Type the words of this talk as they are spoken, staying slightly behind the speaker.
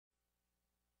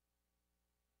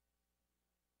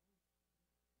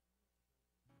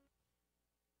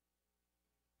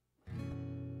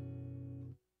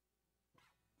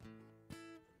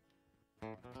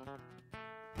Country.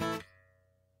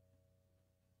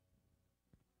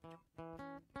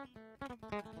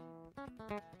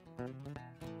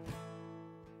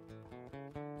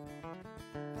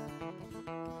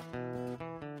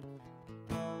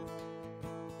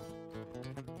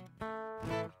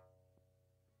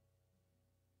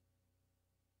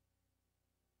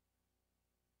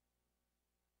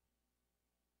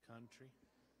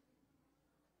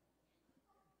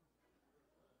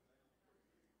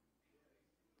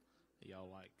 Y'all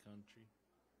like country?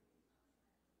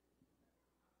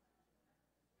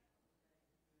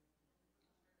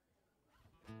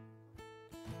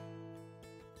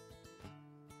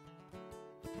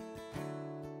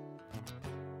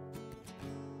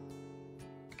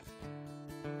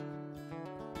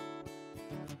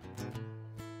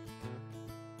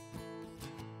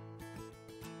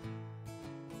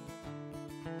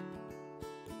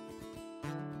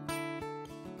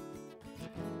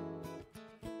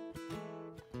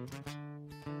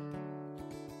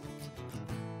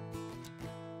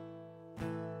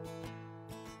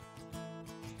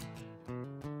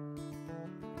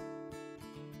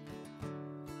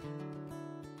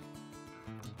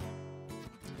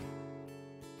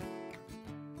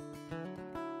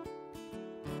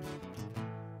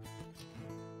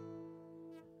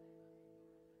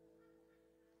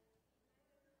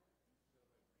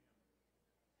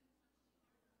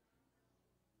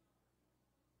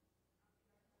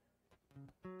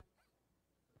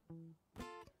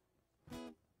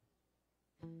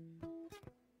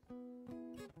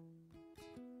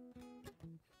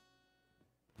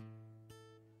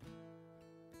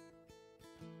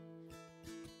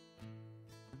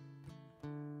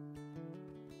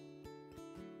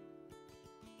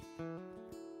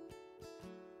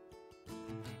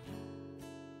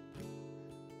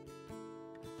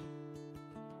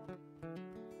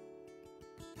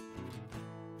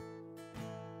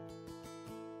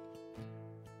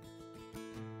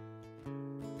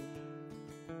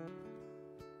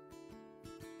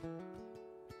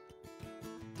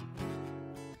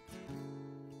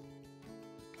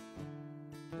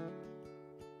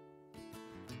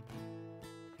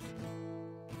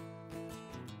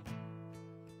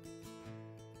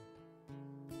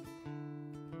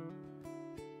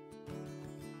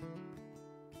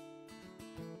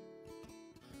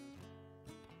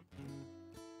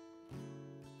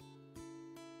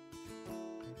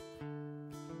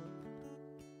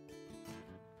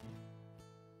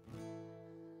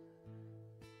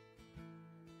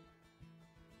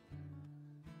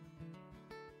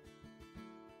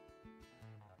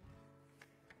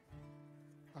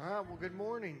 All right, well, good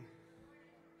morning.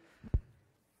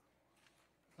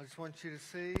 I just want you to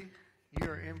see you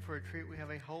are in for a treat. We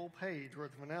have a whole page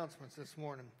worth of announcements this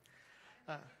morning.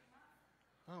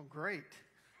 Oh, great.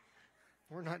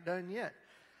 We're not done yet.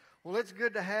 Well, it's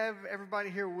good to have everybody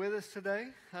here with us today.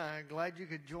 Glad you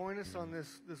could join us on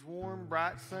this warm,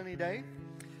 bright, sunny day.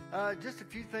 Just a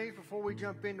few things before we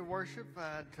jump into worship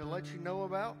to let you know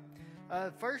about.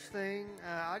 First thing,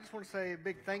 I just want to say a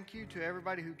big thank you to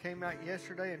everybody who came out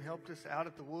yesterday and helped us out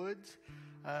at the woods.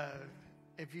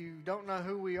 If you don't know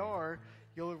who we are,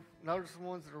 you'll notice the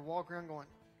ones that are walking around going,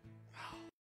 oh,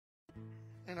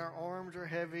 and our arms are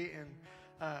heavy,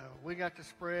 and we got to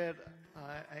spread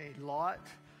a lot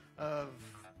of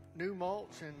new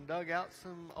mulch and dug out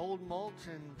some old mulch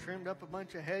and trimmed up a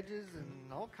bunch of hedges and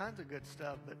all kinds of good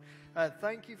stuff. But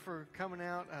thank you for coming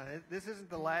out. This isn't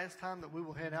the last time that we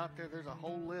will head out there. There's a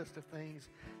whole list of things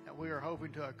that we are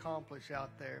hoping to accomplish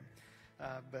out there.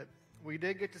 But we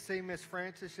did get to see Miss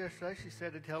Francis yesterday. She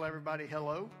said to tell everybody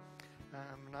hello.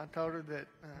 And I told her that,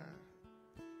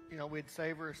 we'd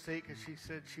save her a seat because she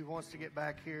said she wants to get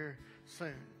back here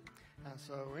soon.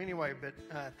 So anyway, but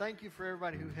thank you for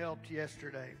everybody who helped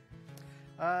yesterday.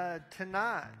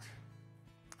 Tonight,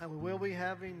 we will be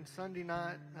having Sunday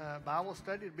night Bible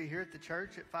study to be here at the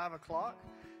church at 5 o'clock.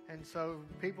 And so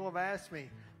people have asked me,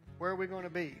 where are we going to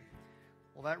be?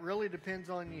 Well, that really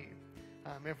depends on you.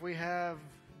 If we have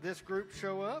this group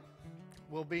show up,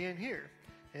 we'll be in here.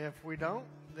 If we don't,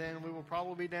 then we will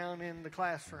probably be down in the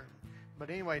classroom. But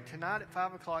anyway, tonight at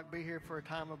 5 o'clock, be here for a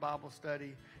time of Bible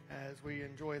study as we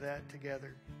enjoy that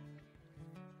together.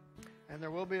 And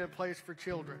there will be a place for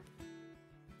children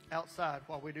outside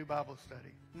while we do Bible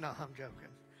study. No, I'm joking.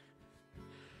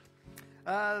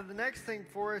 The next thing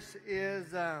for us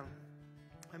is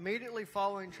immediately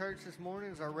following church this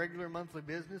morning is our regular monthly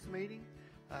business meeting.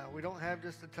 We don't have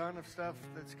just a ton of stuff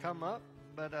that's come up,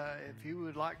 but if you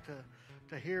would like to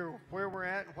to hear where we're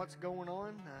at and what's going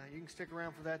on, you can stick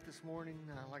around for that this morning.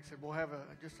 Like I said, we'll have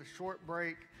just a short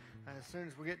break as soon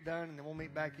as we get done, and then we'll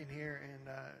meet back in here and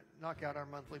knock out our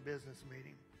monthly business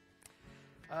meeting.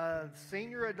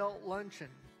 Senior Adult Luncheon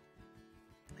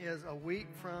is a week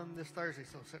from this Thursday,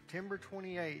 so September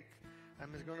 28th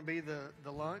is going to be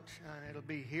the lunch. It'll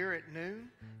be here at noon,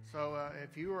 so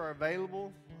if you are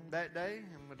available that day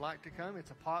and would like to come,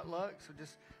 it's a potluck, so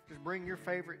just bring your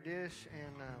favorite dish,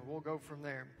 and we'll go from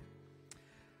there.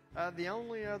 The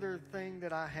only other thing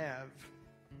that I have,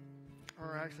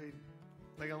 or actually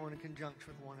they go in conjunction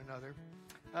with one another,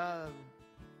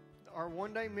 our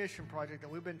one-day mission project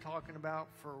that we've been talking about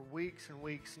for weeks and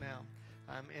weeks now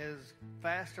is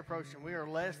fast approaching. We are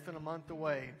less than a month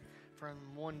away from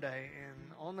one day,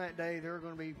 and on that day there are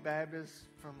going to be Baptists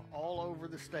from all over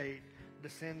the state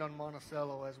descend on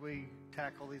Monticello as we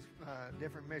tackle these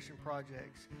different mission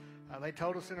projects. They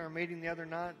told us in our meeting the other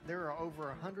night there are over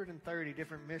 130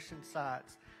 different mission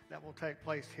sites that will take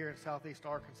place here in Southeast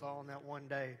Arkansas on that one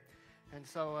day. And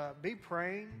so be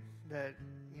praying that,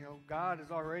 God is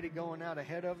already going out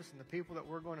ahead of us, and the people that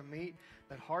we're going to meet,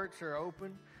 that hearts are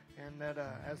open, and that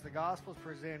as the gospel is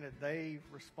presented, they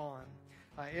respond.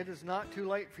 It is not too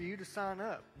late for you to sign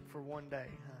up for one day.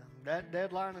 That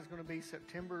deadline is going to be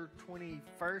September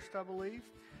 21st, I believe,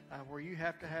 where you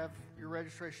have to have your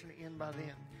registration in by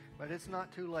then. But it's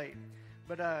not too late.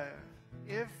 But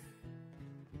if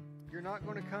you're not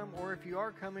going to come, or if you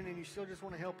are coming and you still just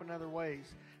want to help in other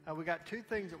ways, we got two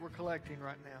things that we're collecting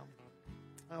right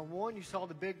now. One, you saw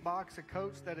the big box of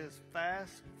coats that is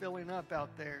fast filling up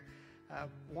out there.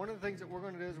 One of the things that we're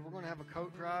going to do is we're going to have a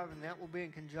coat drive, and that will be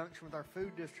in conjunction with our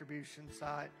food distribution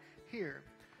site here.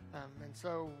 And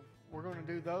so we're going to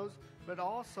do those. But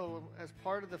also, as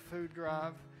part of the food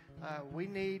drive, we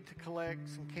need to collect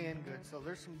some canned goods. So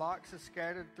there's some boxes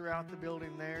scattered throughout the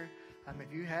building there.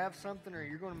 If you have something, or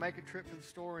you're going to make a trip to the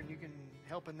store and you can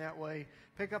help in that way,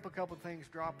 pick up a couple things,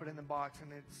 drop it in the box,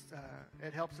 and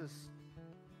it helps us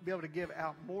be able to give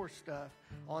out more stuff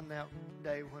on that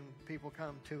day when people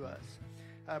come to us.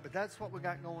 But that's what we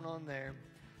got going on there.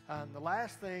 The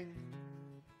last thing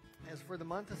is, for the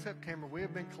month of September, we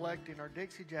have been collecting our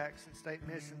Dixie Jackson State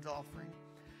Missions offering.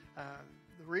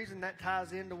 The reason that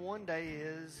ties into one day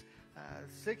is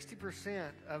 60%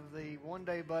 of the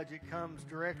one-day budget comes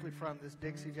directly from this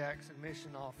Dixie Jackson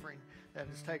mission offering that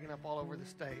is taken up all over the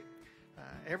state.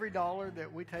 Every dollar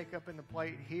that we take up in the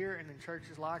plate here and in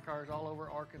churches like ours all over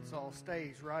Arkansas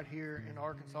stays right here in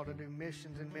Arkansas to do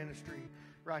missions and ministry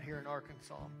right here in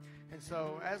Arkansas. And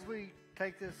so as we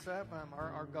take this up,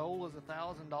 our goal is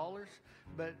 $1,000,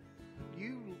 but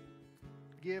you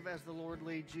give as the Lord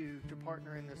leads you to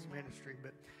partner in this ministry.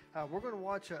 But we're going to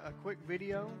watch a quick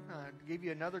video to give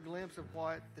you another glimpse of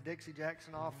what the Dixie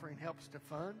Jackson offering helps to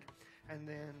fund, and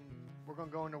then we're going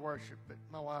to go into worship. But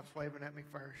my wife's waving at me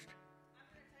first.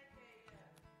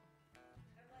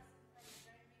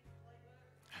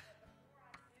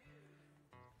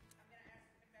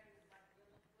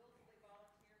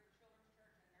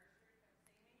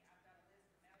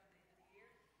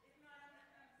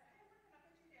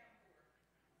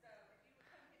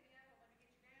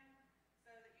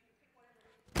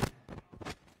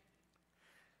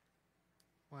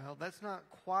 Well, that's not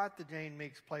quite the Jane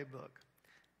Meeks playbook,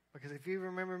 because if you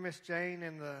remember Miss Jane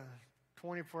in the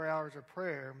 24 hours of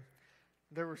prayer,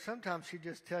 there were sometimes she'd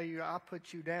just tell you, "I'll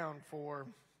put you down for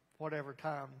whatever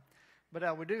time."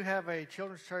 But we do have a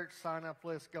children's church sign-up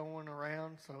list going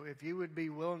around, so if you would be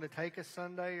willing to take a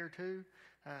Sunday or two,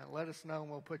 let us know and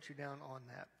we'll put you down on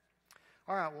that.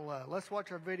 All right, well, let's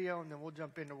watch our video and then we'll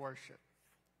jump into worship.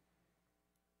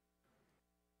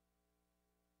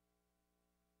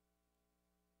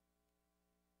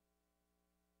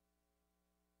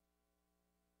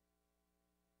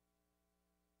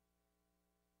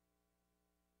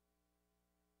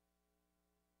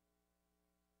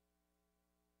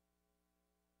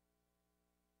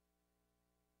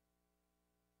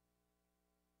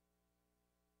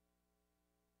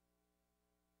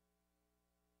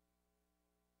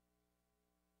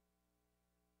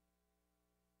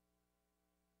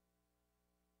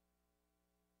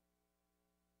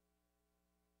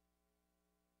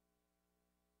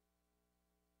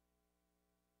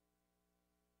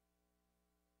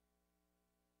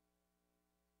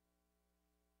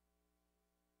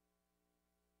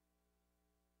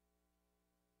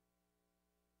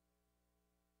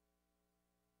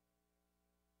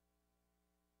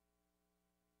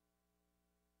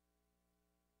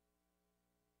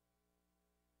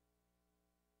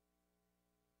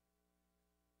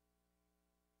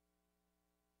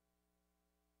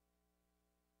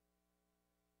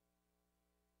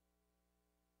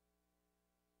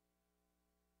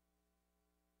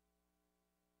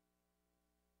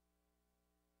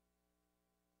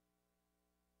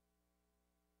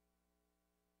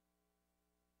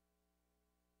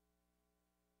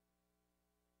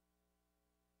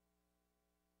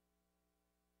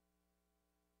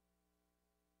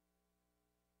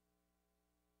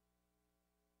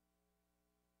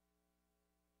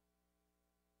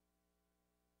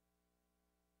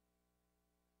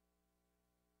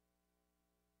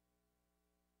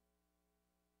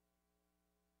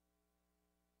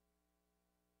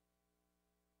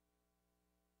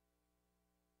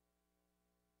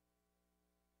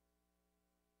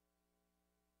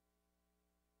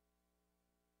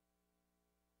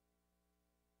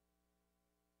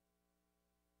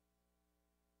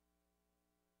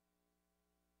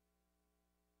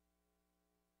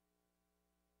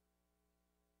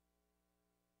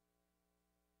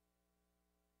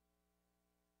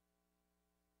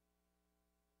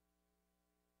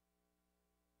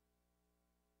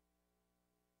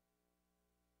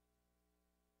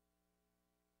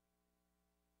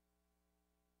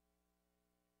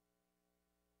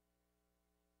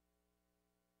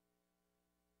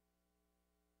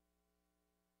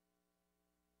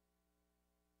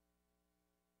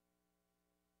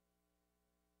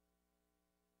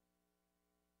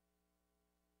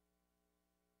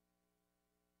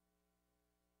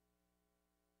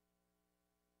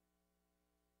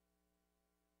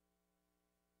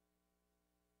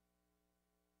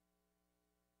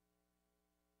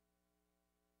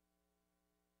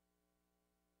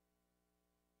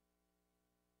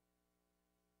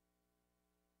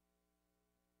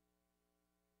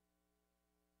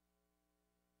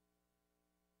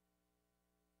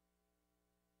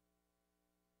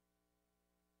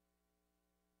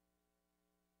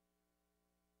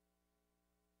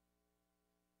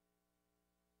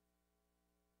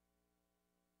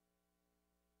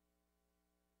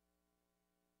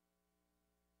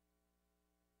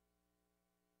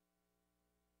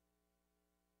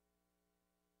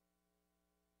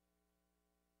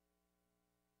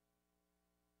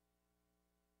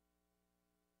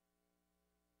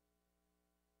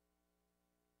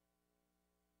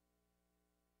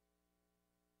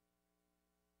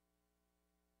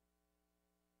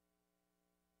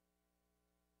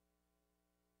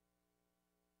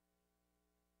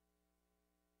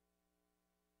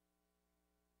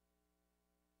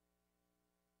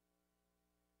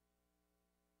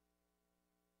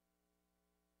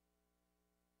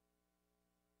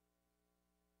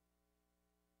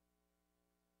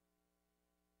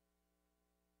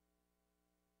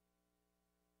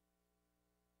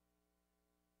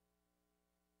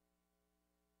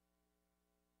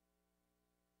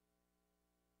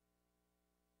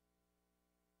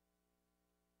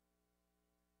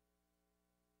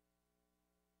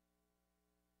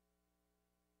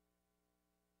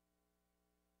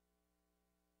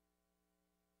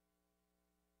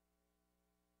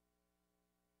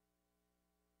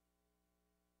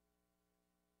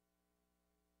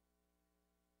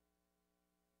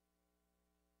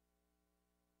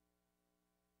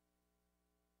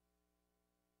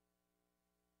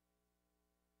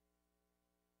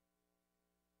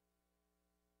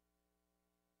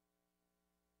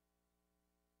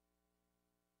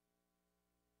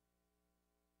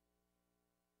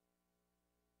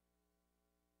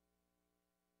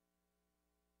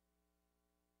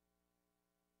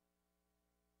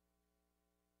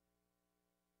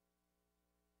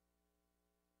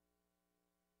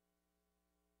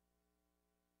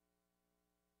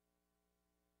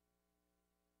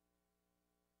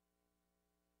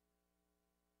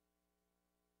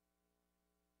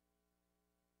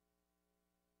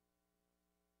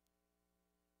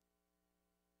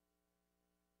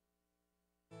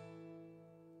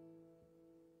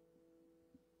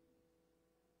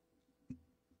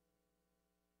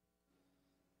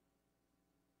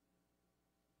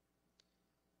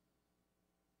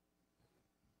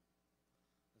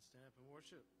 stand up and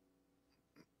worship.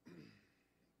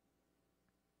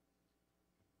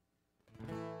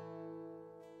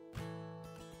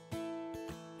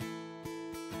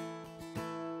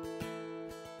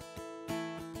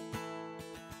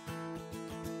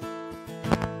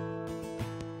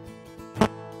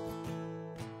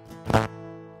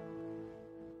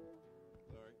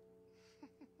 Sorry.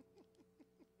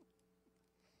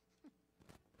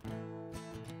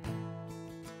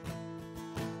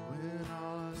 When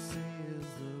all I see is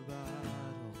the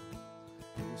battle,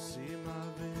 you see my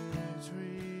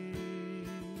victory.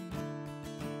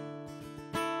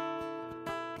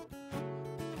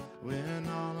 When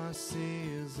all I see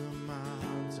is a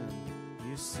mountain,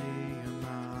 you see a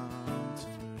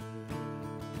mountain move.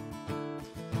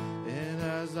 And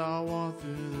as I walk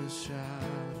through the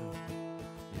shadow,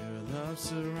 your love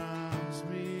surrounds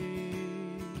me.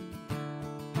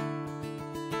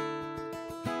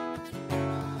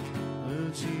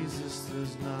 Lord Jesus,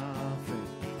 there's nothing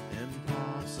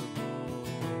impossible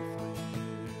for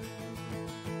you.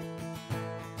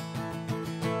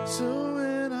 So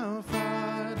when I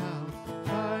fight, I'll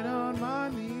fight on my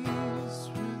knees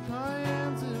with my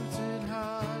hands lifted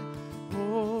high.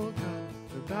 Oh God,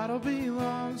 the battle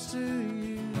belongs to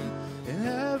you, and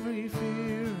every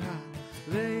fear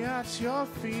I lay at your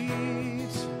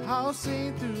feet. I'll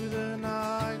sing through the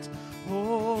night.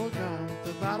 Oh God,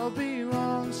 the battle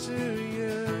belongs to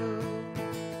you.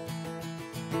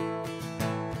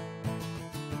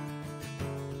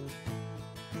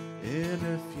 And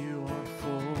if you are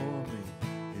for me,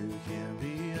 who can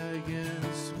be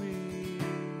against me?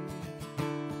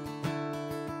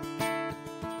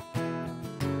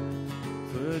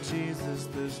 For Jesus,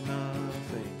 there's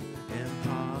nothing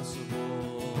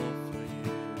impossible for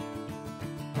you.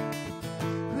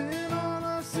 When all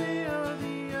I see are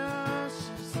the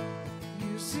ashes,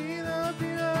 you see the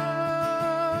beauty.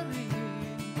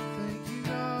 Thank you,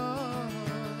 God.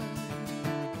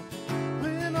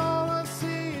 When all I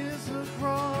see is a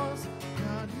cross,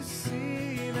 God, you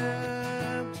see an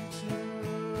empty tomb.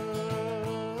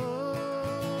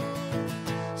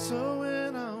 So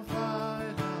when I'll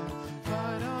fight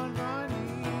on my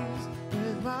knees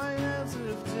with my hands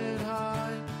lifted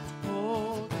high.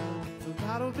 Oh God, the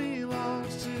battle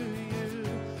belongs to you,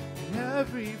 and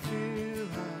every fear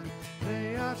I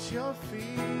lay at your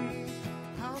feet.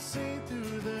 I'll sing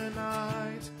through the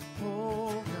night.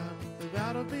 Oh God, the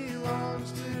battle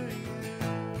belongs to you.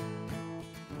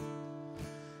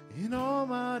 In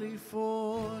almighty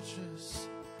fortress,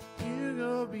 you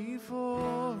go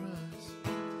before us.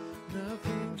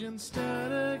 Nothing can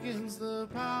stand against the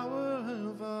power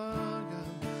of our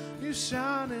God. You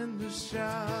shine in the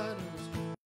shadows,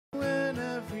 win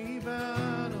every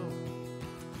battle.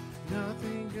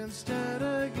 Nothing can stand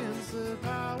against the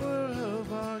power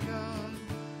of our God.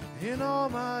 In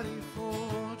almighty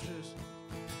fortress,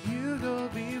 you go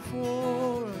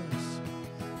before us.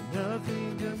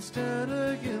 Nothing can stand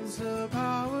against the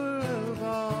power of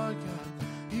our God.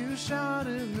 You shine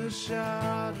in the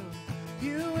shadow,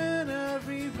 you win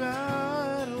every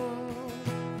battle.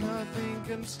 Nothing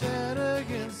can stand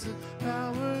against the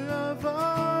power of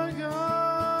our God.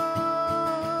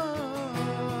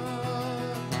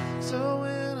 So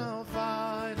when I'll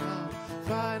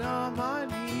fight on my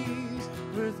knees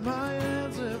with my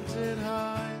hands lifted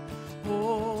high.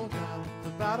 Oh God, the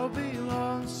battle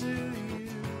belongs to you,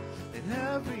 and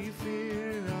every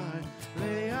fear I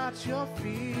lay at your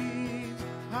feet.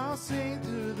 I'll sing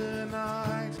through the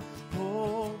night.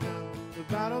 Oh God, the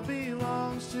battle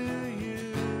belongs to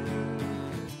you.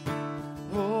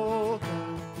 Oh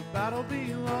God, the battle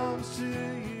belongs to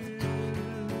you.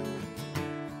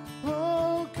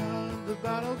 Oh God, the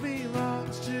battle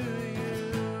belongs to you.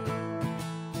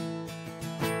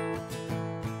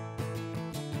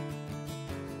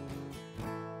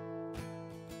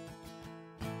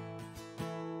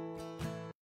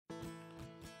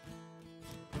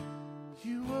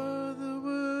 You were the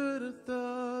Word at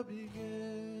the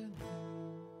beginning,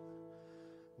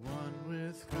 one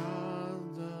with God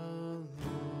the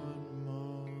Lord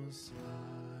Most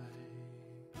High.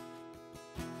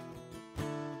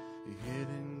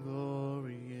 Hidden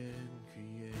glory in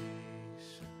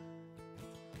creation,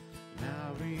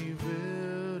 now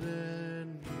revealed in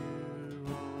you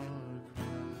are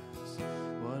Christ.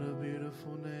 What a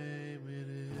beautiful name it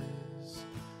is.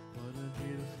 What a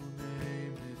beautiful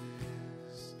name it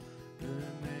is.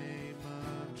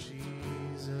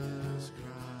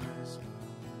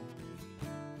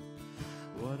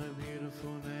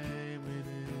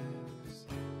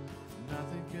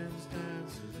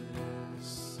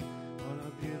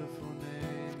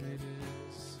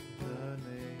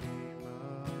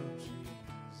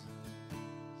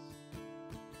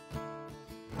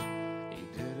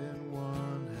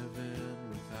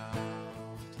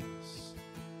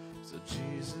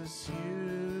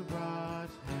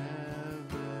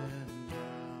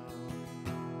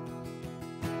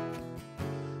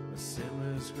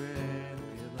 was great,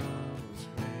 your love was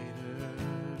greater.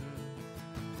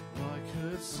 What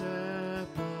could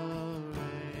separate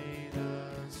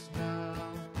us now?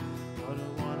 What a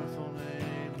wonderful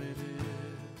name it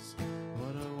is.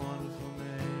 What a wonderful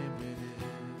name it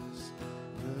is.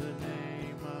 The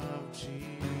name of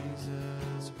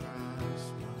Jesus Christ,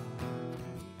 my King.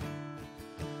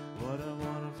 What a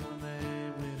wonderful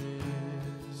name it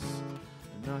is.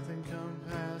 Nothing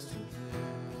compares to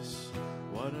this.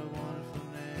 What a wonderful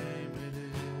name it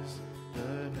is.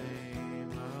 The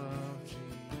name of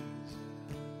Jesus.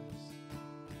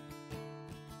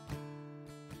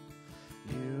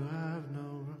 You have no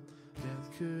room, death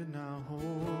could not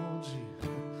hold you.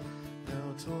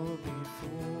 They'll tore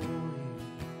before you.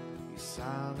 You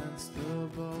silenced the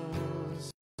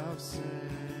boast of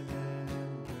sin and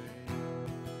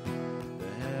grave.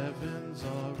 The heavens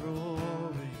are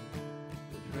roaring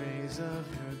the praise of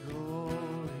your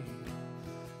glory,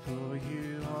 for you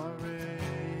are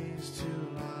raised to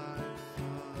life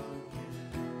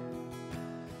again.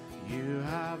 You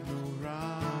have no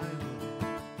rival,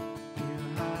 you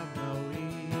have no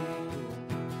equal,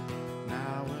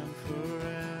 now and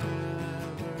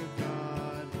forever,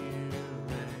 God, you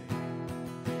reign.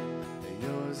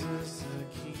 Yours is the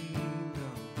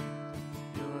kingdom,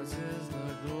 yours is the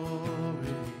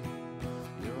glory,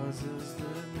 yours is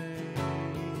the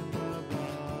name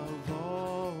above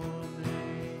all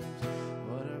names.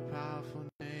 What a powerful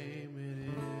name it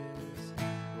is.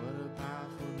 What a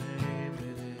powerful name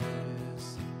it is.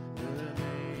 The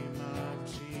name of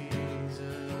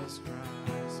Jesus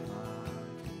Christ, my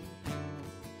King.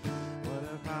 What a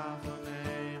powerful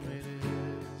name it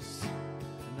is.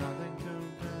 Nothing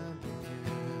compared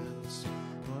against.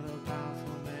 What a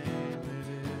powerful name it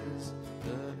is.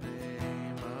 The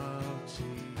name of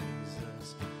Jesus.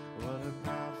 What a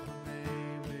powerful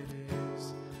name it is.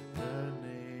 The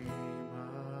name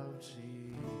of Jesus.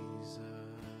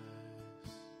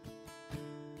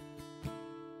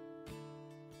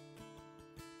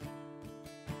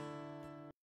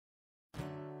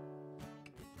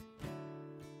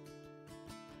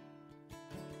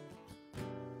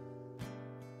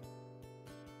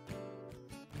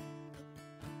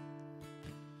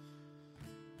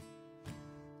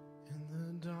 In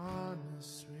the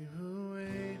darkness we were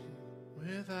waiting,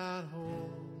 without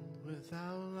hope,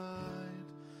 without light,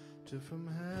 till from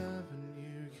heaven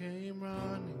you came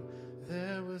running.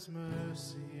 There was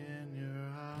mercy in your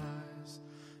eyes,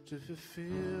 to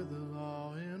fulfill the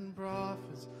law and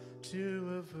prophets. To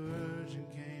a virgin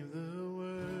came the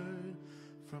word,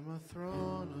 from a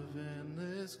throne of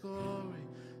endless glory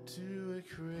to a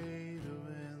cradle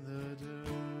in the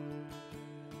dirt.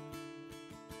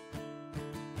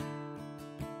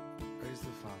 Praise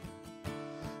the Father.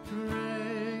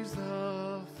 Praise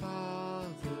the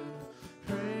Father.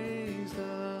 Praise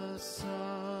the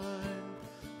Son.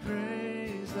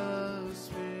 Praise the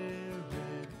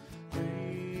Spirit.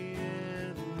 Three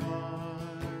in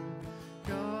one.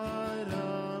 God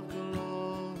of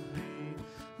glory,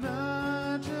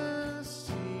 majesty.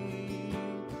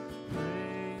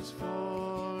 Praise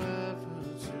forever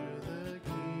to the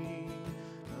King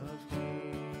of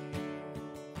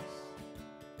Kings.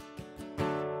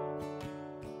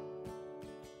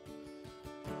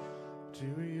 Do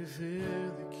you feel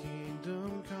the kingdom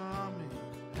coming,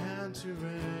 and to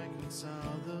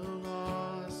reconcile the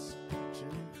lost, to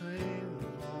claim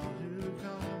of all who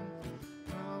come,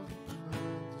 how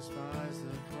despise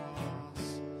the cross,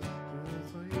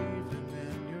 for even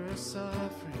in your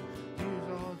suffering, you've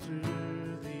all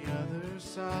through the other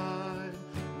side,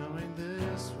 knowing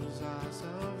this was our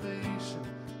salvation,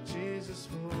 Jesus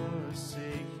for our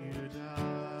sake you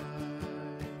died.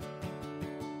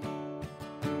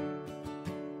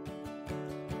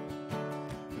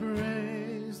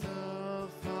 Praise the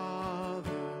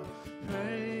Father,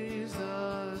 praise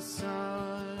the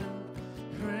Son,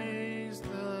 praise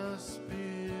the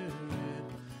Spirit,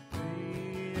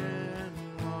 three in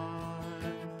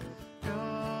one.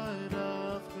 God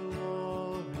of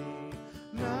glory,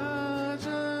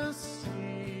 majesty,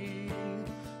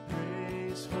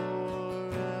 praise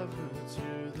forever to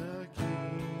the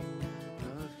King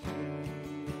of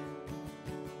Kings.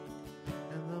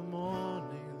 In the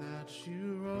morning that you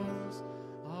rose,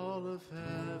 all of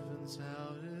heaven's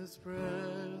held its breath.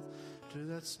 To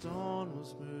that stone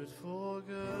was moved for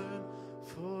good,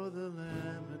 for the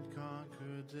Lamb had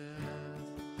conquered death.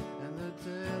 And the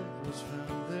dead rose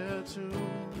from their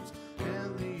tombs, and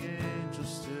the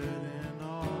angels stood in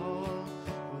awe.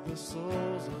 For the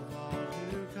souls of all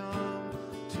who come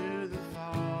to the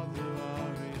Father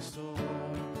are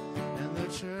restored. And the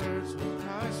church where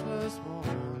Christ was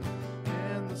born,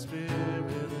 and the Spirit in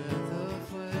the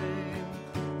flesh,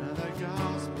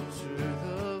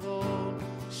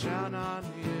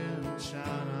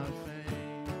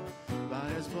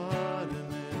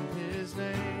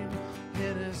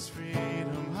 is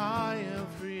freedom, I am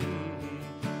free.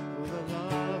 For the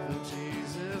love of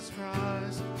Jesus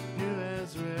Christ, who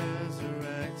has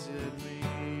resurrected me.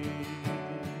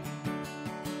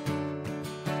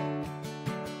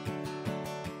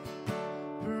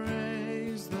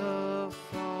 Praise the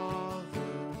Father,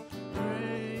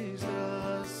 praise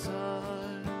the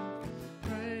Son,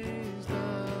 praise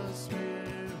the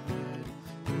Spirit,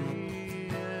 three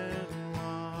in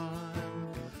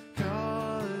one.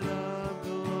 God of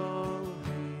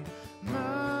glory,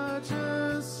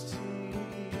 majesty,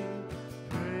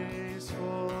 praise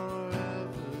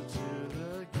forever to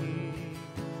the King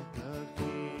of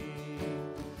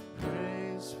Kings.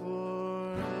 Praise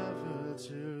forever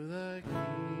to the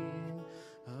King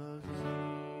of Kings.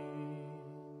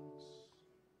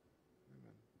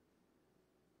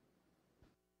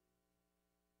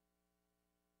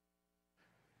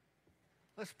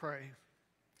 Let's pray.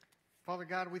 Father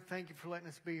God, we thank you for letting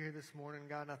us be here this morning.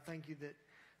 God, I thank you that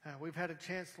we've had a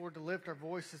chance, Lord, to lift our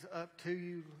voices up to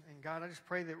you. And God, I just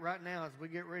pray that right now as we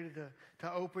get ready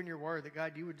to open your word, that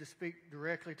God, you would just speak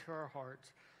directly to our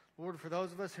hearts. Lord, for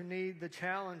those of us who need the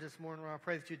challenge this morning, Lord, I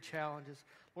pray that you'd challenge us.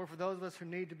 Lord, for those of us who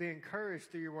need to be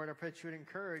encouraged through your word, I pray that you would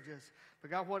encourage us.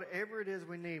 But God, whatever it is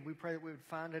we need, we pray that we would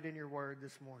find it in your word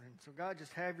this morning. So God,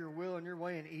 just have your will and your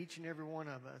way in each and every one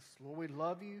of us. Lord, we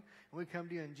love you, and we come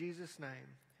to you in Jesus'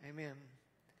 name. Amen.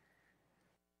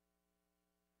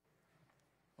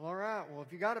 Well, all right. Well,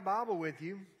 if you got a Bible with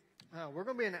you, we're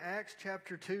going to be in Acts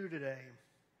chapter 2 today.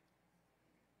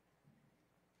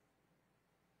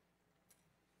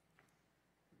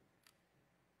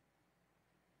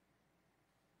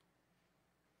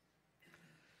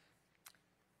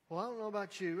 Well, I don't know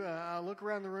about you. I look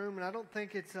around the room, and I don't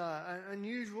think it's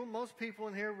unusual. Most people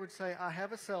in here would say, I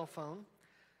have a cell phone.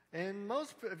 And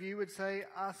most of you would say,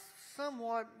 I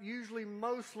somewhat, usually,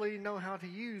 mostly know how to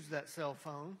use that cell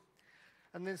phone.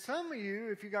 And then some of you,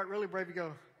 if you got really brave, you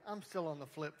go, I'm still on the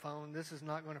flip phone. This is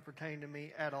not going to pertain to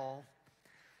me at all.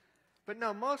 But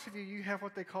no, most of you, you have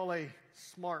what they call a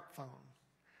smartphone,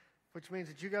 which means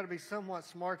that you got to be somewhat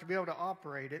smart to be able to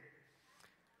operate it.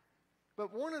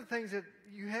 But one of the things that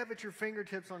you have at your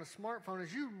fingertips on a smartphone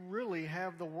is you really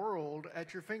have the world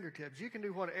at your fingertips. You can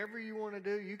do whatever you want to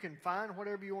do. You can find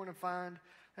whatever you want to find.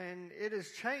 And it has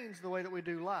changed the way that we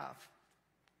do life.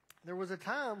 There was a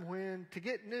time when to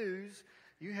get news,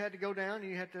 you had to go down and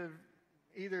you had to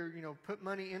either, put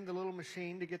money in the little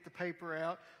machine to get the paper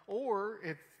out, or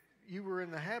if you were in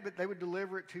the habit, they would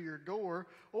deliver it to your door.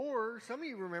 Or some of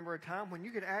you remember a time when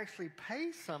you could actually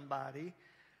pay somebody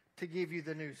to give you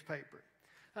the newspaper.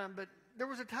 But there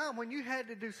was a time when you had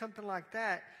to do something like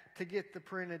that to get the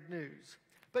printed news.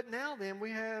 But now then,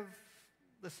 we have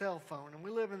the cell phone, and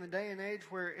we live in the day and age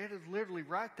where it is literally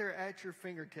right there at your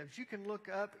fingertips. You can look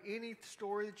up any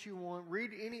story that you want,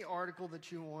 read any article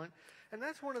that you want, and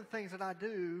that's one of the things that I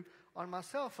do on my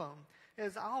cell phone,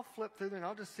 is I'll flip through and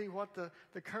I'll just see what the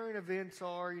current events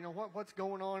are, what's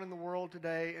going on in the world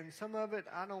today, and some of it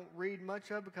I don't read much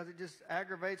of because it just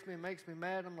aggravates me and makes me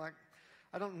mad. I'm like,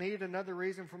 I don't need another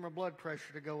reason for my blood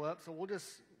pressure to go up, so we'll just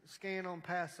scan on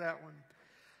past that one.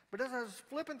 But as I was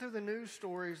flipping through the news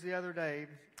stories the other day,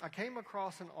 I came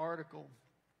across an article,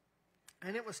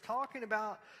 and it was talking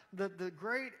about the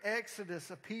great exodus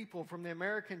of people from the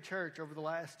American church over the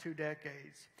last 2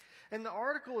 decades. And the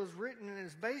article is written and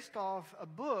is based off a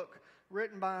book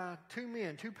written by two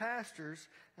men, two pastors,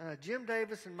 Jim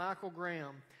Davis and Michael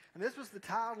Graham. And this was the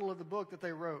title of the book that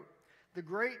they wrote, The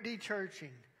Great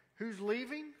Dechurching. Who's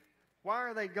leaving? Why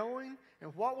are they going?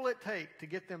 And what will it take to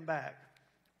get them back?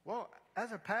 Well,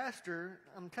 as a pastor,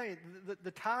 I'm telling you,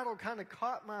 the title kind of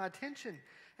caught my attention.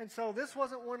 And so this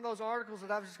wasn't one of those articles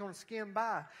that I was just going to skim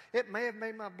by. It may have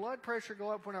made my blood pressure go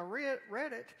up when I read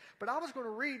it, but I was going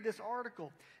to read this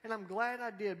article. And I'm glad I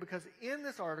did, because in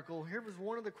this article, here was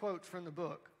one of the quotes from the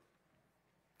book.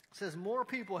 It says, more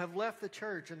people have left the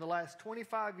church in the last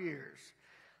 25 years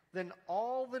than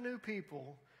all the new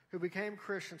people who became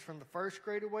Christians from the First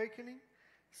Great Awakening,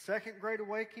 Second Great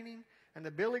Awakening, and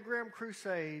the Billy Graham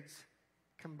Crusades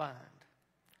combined.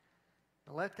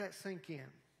 Now let that sink in.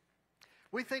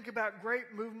 We think about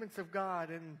great movements of God,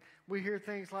 and we hear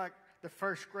things like the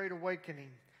First Great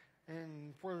Awakening,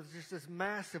 and where there's just this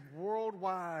massive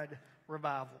worldwide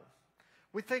revival.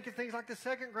 We think of things like the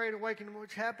Second Great Awakening,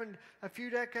 which happened a few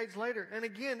decades later. And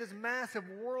again, this massive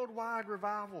worldwide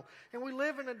revival. And we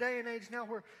live in a day and age now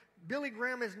where Billy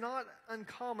Graham is not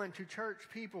uncommon to church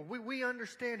people. We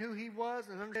understand who he was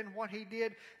and understand what he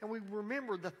did. And we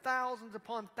remember the thousands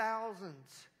upon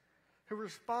thousands who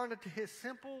responded to his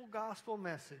simple gospel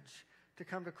message to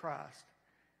come to Christ.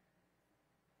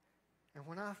 And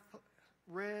when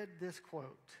read this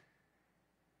quote,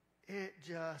 it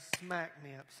just smacked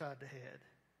me upside the head.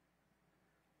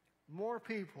 More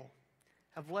people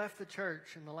have left the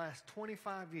church in the last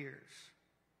 25 years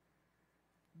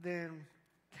than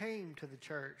came to the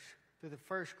church through the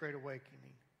First Great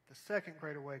Awakening, the Second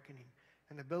Great Awakening,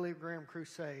 and the Billy Graham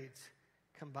Crusades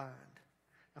combined.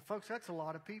 Now, folks, that's a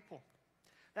lot of people.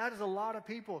 That is a lot of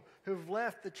people who've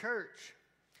left the church.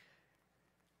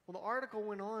 Well, the article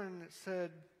went on and it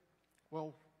said,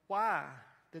 well, why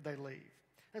did they leave?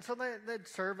 And so they'd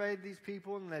surveyed thed these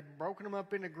people and they'd broken them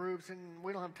up into groups, and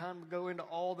we don't have time to go into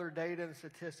all their data and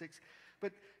statistics.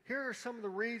 But here are some of the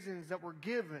reasons that were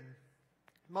given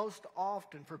most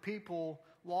often for people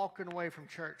walking away from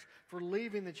church, for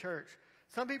leaving the church.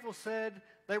 Some people said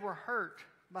they were hurt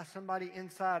by somebody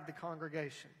inside the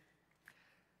congregation.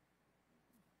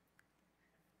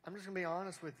 I'm just going to be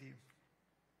honest with you.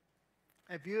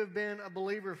 If you have been a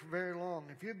believer for very long,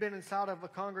 if you've been inside of a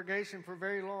congregation for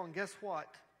very long, guess what?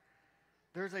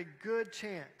 There's a good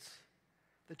chance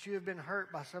that you have been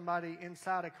hurt by somebody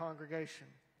inside a congregation.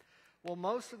 Well,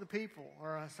 most of the people,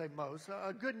 or I say most,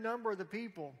 a good number of the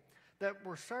people that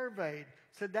were surveyed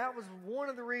said that was one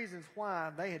of the reasons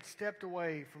why they had stepped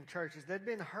away from churches. They'd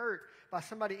been hurt by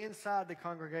somebody inside the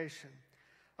congregation.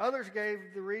 Others gave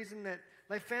the reason that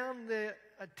they found the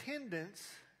attendance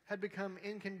had become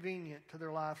inconvenient to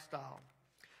their lifestyle.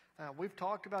 We've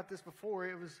talked about this before.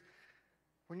 It was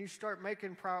when you start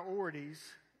making priorities,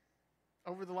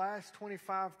 over the last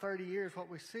 25, 30 years, what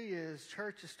we see is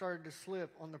church has started to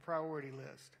slip on the priority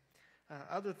list.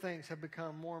 Other things have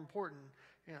become more important.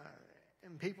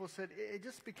 And people said it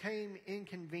just became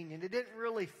inconvenient. It didn't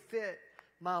really fit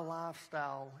my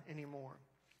lifestyle anymore.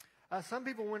 Some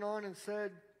people went on and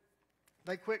said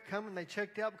they quit coming, they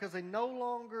checked out because they no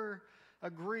longer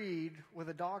agreed with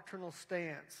a doctrinal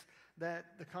stance that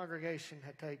the congregation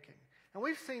had taken. And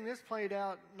we've seen this played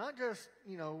out not just,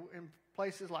 in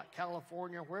places like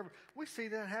California or wherever. We see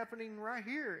that happening right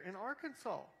here in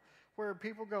Arkansas, where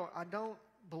people go, I don't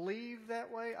believe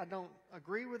that way, I don't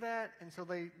agree with that, and so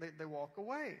they walk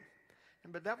away.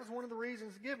 But that was one of the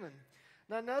reasons given.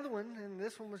 Now another one, and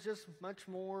this one was just much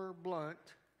more blunt.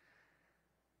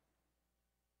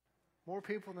 More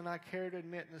people than I care to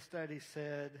admit in the study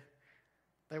said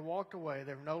they walked away.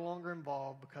 They were no longer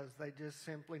involved because they just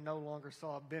simply no longer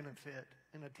saw a benefit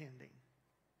in attending.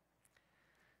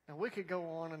 Now, we could go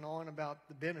on and on about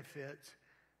the benefits,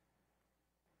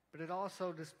 but it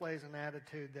also displays an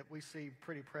attitude that we see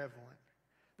pretty prevalent.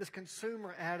 This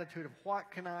consumer attitude of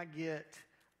what can I get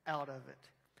out of it?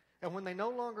 And when they no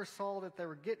longer saw that they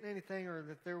were getting anything or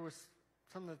that there was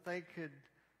something that they could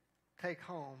take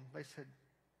home, they said,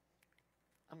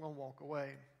 I'm going to walk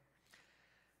away.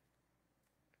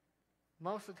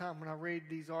 Most of the time when I read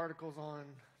these articles on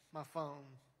my phone,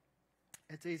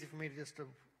 it's easy for me to just to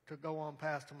go on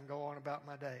past them and go on about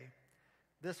my day.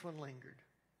 This one lingered.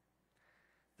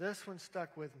 This one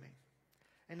stuck with me.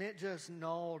 And it just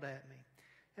gnawed at me.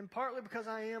 And partly because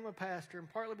I am a pastor, and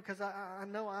partly because I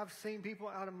know I've seen people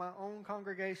out of my own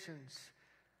congregations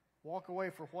walk away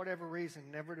for whatever reason,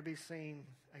 never to be seen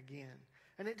again.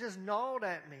 And it just gnawed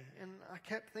at me. And I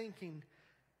kept thinking,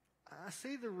 I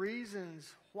see the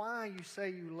reasons why you say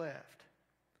you left.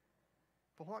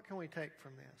 But what can we take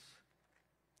from this?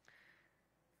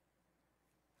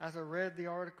 As I read the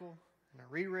article, and I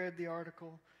reread the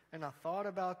article, and I thought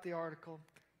about the article,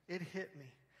 it hit me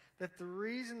that the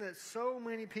reason that so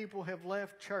many people have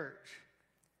left church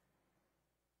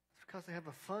is because they have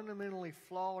a fundamentally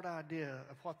flawed idea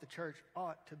of what the church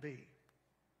ought to be.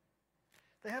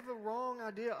 They have a wrong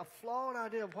idea, a flawed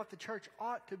idea of what the church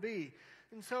ought to be.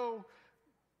 And so,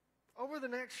 over the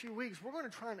next few weeks, we're going to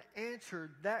try and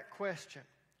answer that question.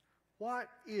 What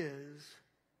is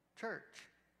church?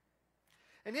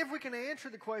 And if we can answer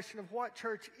the question of what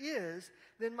church is,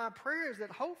 then my prayer is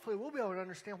that hopefully we'll be able to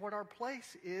understand what our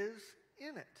place is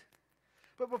in it.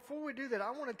 But before we do that, I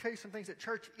want to tell you some things that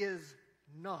church is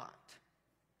not.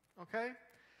 Okay?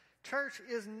 Church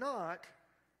is not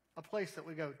a place that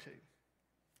we go to.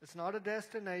 It's not a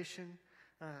destination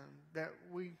that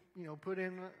we, put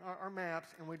in our maps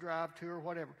and we drive to or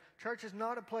whatever. Church is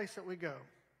not a place that we go.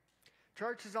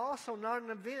 Church is also not an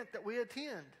event that we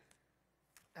attend,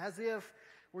 as if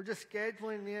we're just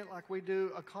scheduling it like we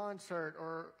do a concert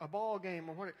or a ball game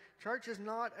or whatever. Church is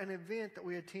not an event that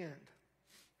we attend.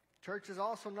 Church is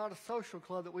also not a social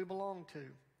club that we belong to,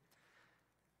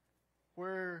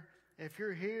 where if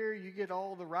you're here, you get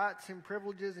all the rights and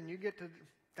privileges and you get to...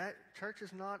 That church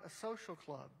is not a social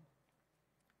club.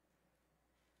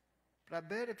 But I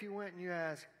bet if you went and you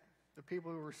asked the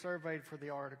people who were surveyed for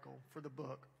the article, for the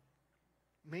book,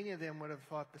 many of them would have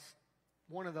thought this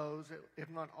one of those, if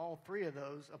not all three of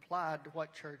those, applied to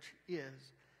what church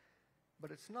is. But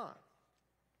it's not.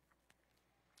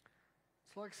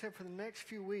 So like I said, for the next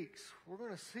few weeks, we're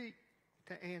going to seek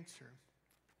to answer,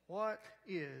 what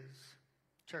is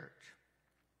church?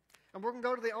 And we're going to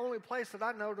go to the only place that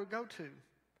I know to go to,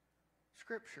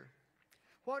 Scripture.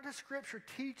 What does Scripture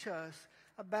teach us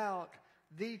about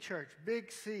the church,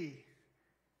 big C?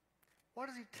 What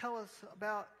does he tell us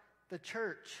about the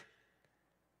church?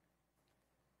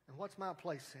 And what's my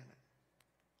place in it?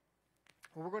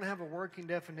 Well, we're going to have a working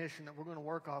definition that we're going to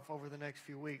work off over the next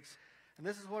few weeks. And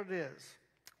this is what it is.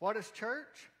 What is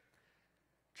church?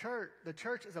 The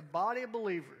church is a body of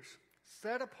believers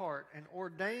set apart and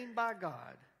ordained by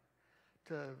God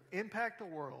to impact the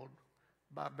world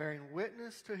by bearing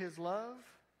witness to his love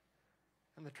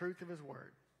and the truth of his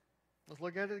word. Let's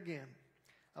look at it again.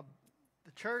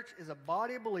 The church is a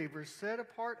body of believers set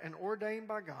apart and ordained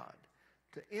by God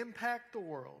to impact the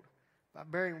world by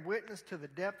bearing witness to the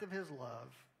depth of his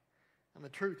love and the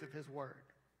truth of his word.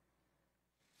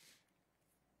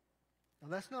 Now,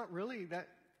 that's not really that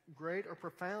great or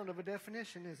profound of a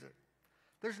definition, is it?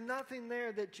 There's nothing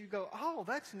there that you go, oh,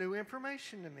 that's new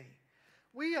information to me.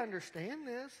 We understand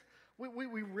this. We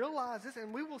realize this,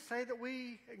 and we will say that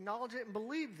we acknowledge it and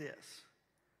believe this.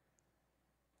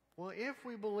 Well, if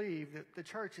we believe that the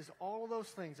church is all of those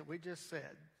things that we just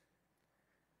said,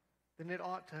 then it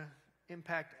ought to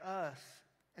impact us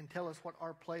and tell us what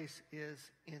our place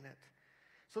is in it.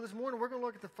 So this morning we're going to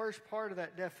look at the first part of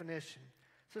that definition.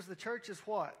 It says the church is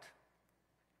what?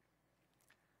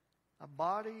 A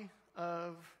body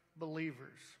of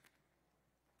believers.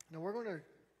 Now we're going to,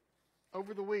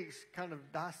 over the weeks, kind of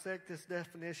dissect this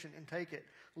definition and take it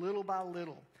little by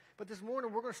little. But this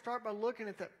morning we're going to start by looking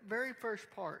at that very first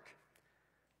part.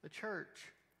 The church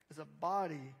is a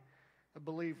body of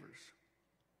believers.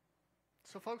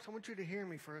 So folks, I want you to hear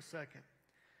me for a second.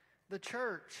 The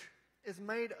church is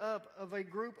made up of a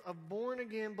group of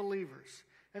born-again believers.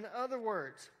 In other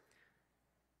words,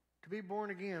 to be born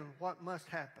again, what must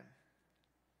happen?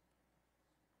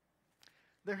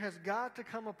 There has got to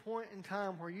come a point in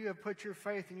time where you have put your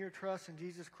faith and your trust in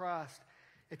Jesus Christ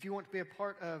if you want to be a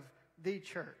part of the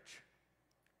church.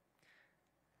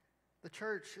 The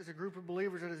church is a group of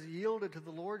believers that has yielded to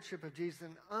the lordship of Jesus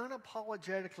and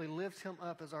unapologetically lifts him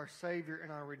up as our Savior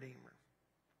and our Redeemer.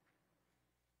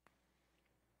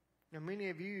 Now, many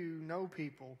of you know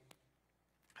people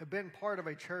who have been part of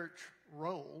a church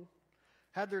roll,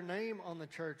 had their name on the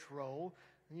church roll.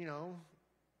 You know,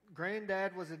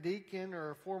 granddad was a deacon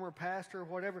or a former pastor or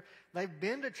whatever. They've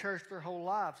been to church their whole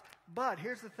lives. But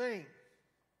here's the thing.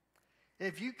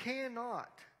 If you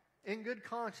cannot, in good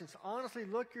conscience, honestly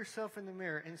look yourself in the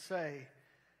mirror and say,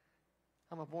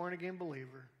 I'm a born-again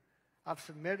believer. I've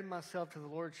submitted myself to the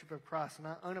lordship of Christ, and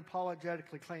I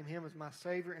unapologetically claim him as my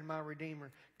Savior and my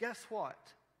Redeemer. Guess what?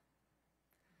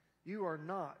 You are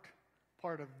not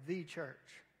part of the church.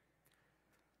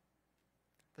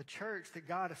 The church that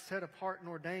God has set apart and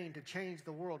ordained to change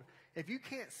the world. If you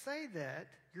can't say that,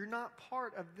 you're not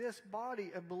part of this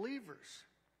body of believers.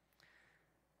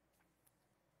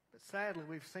 But sadly,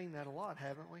 we've seen that a lot,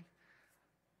 haven't we?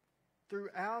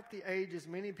 Throughout the ages,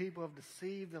 many people have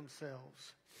deceived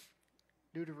themselves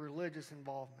due to religious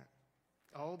involvement.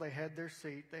 Oh, they had their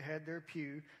seat, they had their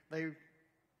pew, they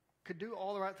could do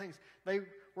all the right things. They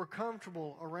were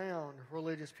comfortable around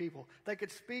religious people. They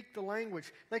could speak the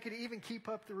language. They could even keep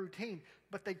up the routine.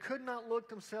 But they could not look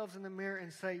themselves in the mirror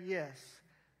and say, yes,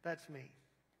 that's me.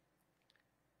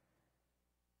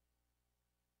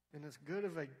 And as good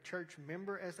of a church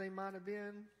member as they might have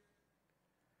been,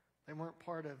 they weren't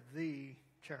part of the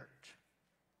church.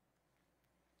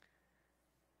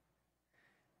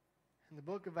 In the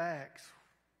book of Acts,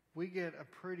 we get a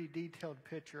pretty detailed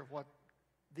picture of what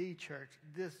the church,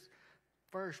 this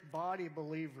first body of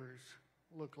believers,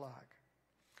 looked like.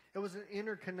 It was an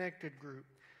interconnected group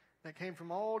that came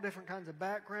from all different kinds of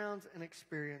backgrounds and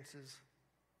experiences.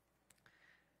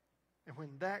 And when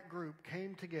that group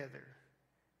came together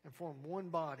and formed one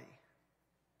body,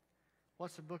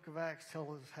 what's the book of Acts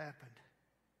tell us happened?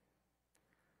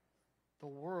 The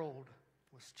world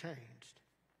was changed.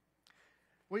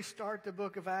 We start the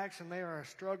book of Acts and they are a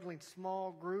struggling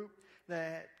small group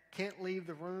that can't leave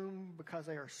the room because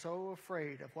they are so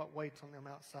afraid of what waits on them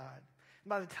outside. And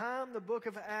by the time the book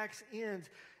of Acts ends,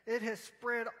 it has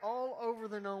spread all over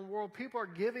the known world. People are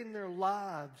giving their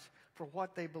lives for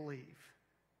what they believe.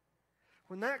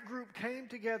 When that group came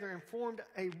together and formed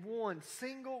a one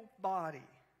single body,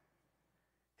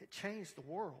 it changed the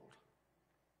world.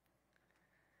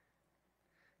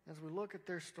 As we look at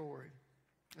their story,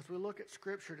 as we look at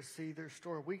Scripture to see their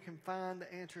story, we can find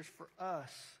the answers for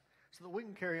us so that we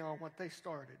can carry on what they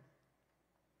started.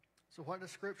 So what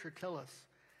does Scripture tell us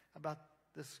about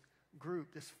this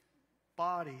group, this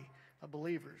body of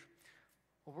believers?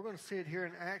 Well, we're going to see it here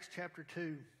in Acts chapter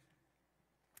 2.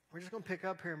 We're just going to pick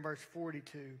up here in verse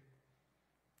 42. It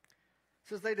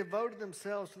says, they devoted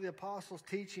themselves to the apostles'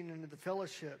 teaching and to the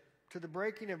fellowship, to the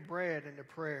breaking of bread and to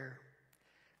prayer.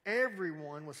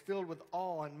 Everyone was filled with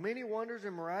awe, and many wonders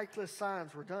and miraculous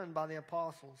signs were done by the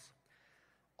apostles.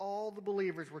 All the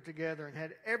believers were together and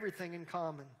had everything in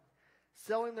common.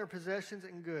 Selling their possessions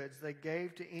and goods, they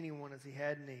gave to anyone as he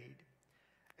had need.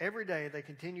 Every day they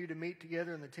continued to meet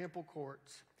together in the temple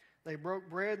courts. They broke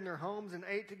bread in their homes and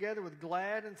ate together with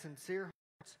glad and sincere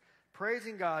hearts,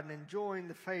 praising God and enjoying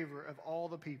the favor of all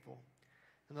the people.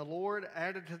 And the Lord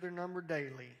added to their number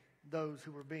daily those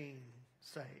who were being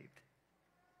saved.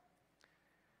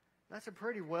 That's a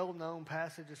pretty well-known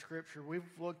passage of Scripture. We've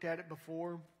looked at it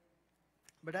before.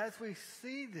 But as we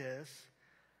see this,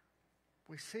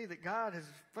 we see that God has,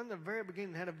 from the very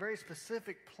beginning, had a very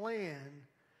specific plan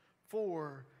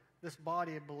for this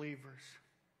body of believers.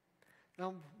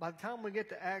 Now, by the time we get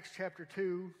to Acts chapter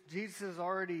 2, Jesus has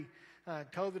already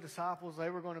told the disciples they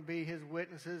were going to be his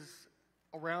witnesses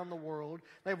around the world.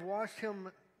 They've watched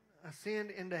him ascend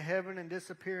into heaven and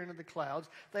disappear into the clouds.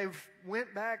 They've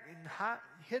went back and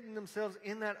hidden themselves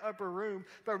in that upper room.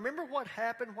 But remember what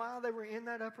happened while they were in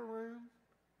that upper room?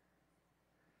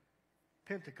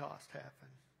 Pentecost happened.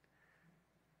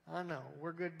 I know,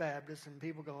 we're good Baptists, and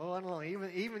people go, oh, I don't know,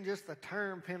 even just the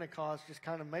term Pentecost just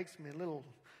kind of makes me a little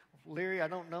leery. I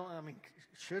don't know. I mean,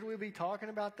 should we be talking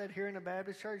about that here in the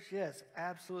Baptist church? Yes,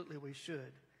 absolutely we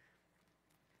should.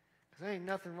 Because there ain't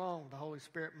nothing wrong with the Holy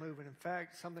Spirit moving. In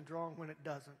fact, something's wrong when it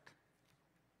doesn't.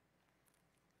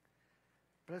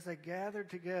 But as they gathered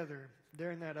together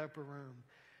there in that upper room,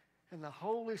 and the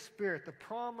Holy Spirit, the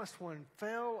promised one,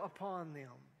 fell upon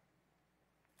them.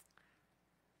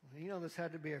 You know this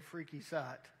had to be a freaky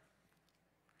sight.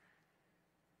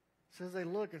 It says they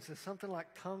look and says something like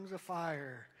tongues of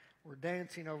fire were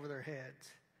dancing over their heads.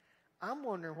 I'm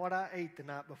wondering what I ate the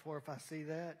night before if I see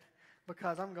that,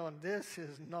 because I'm going, this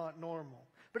is not normal.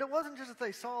 But it wasn't just that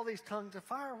they saw these tongues of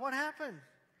fire. What happened?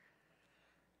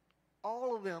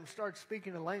 All of them started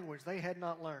speaking a language they had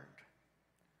not learned.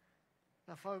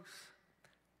 Now, folks,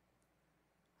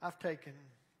 I've taken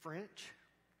French.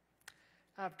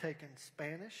 I've taken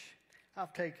Spanish.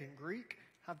 I've taken Greek.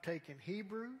 I've taken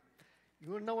Hebrew. You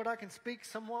want to know what I can speak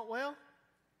somewhat well?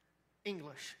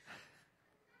 English.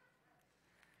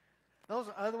 Those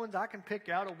are other ones I can pick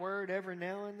out a word every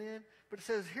now and then. But it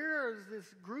says here is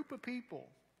this group of people,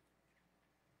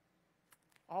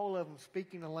 all of them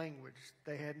speaking a language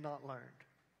they had not learned.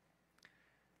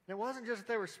 And it wasn't just that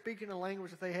they were speaking a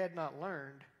language that they had not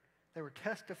learned. They were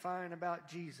testifying about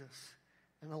Jesus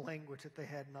in a language that they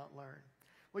had not learned.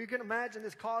 Well, you can imagine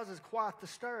this causes quite the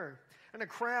stir. And a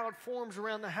crowd forms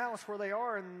around the house where they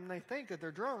are, and they think that they're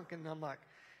drunk. And I'm like,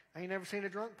 I ain't never seen a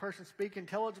drunk person speak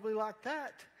intelligibly like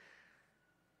that.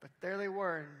 But there they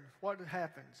were, and what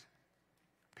happens?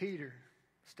 Peter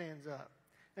stands up.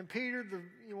 And Peter,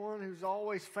 the one who's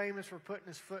always famous for putting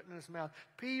his foot in his mouth,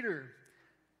 Peter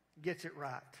gets it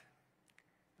right.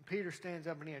 And Peter stands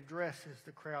up and he addresses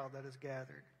the crowd that is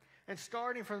gathered. And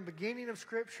starting from the beginning of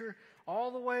Scripture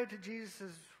all the way to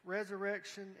Jesus'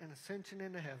 resurrection and ascension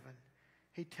into heaven,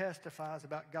 he testifies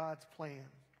about God's plan.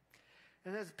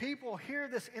 And as people hear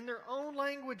this in their own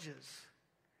languages,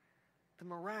 the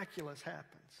miraculous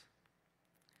happens.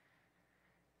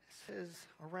 It says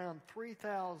around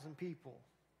 3,000 people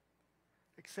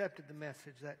accepted the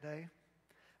message that day.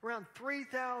 Around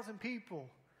 3,000 people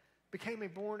became a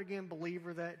born-again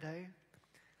believer that day.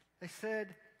 They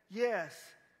said, yes,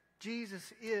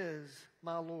 Jesus is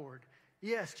my Lord.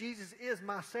 Yes, Jesus is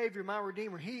my Savior, my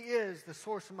Redeemer. He is the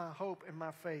source of my hope and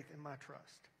my faith and my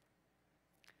trust.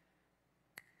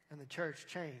 And the church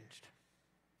changed.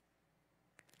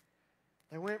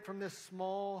 They went from this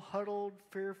small, huddled,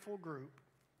 fearful group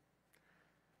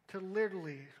to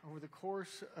literally, over the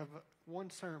course of one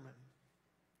sermon,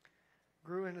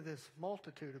 grew into this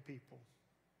multitude of people.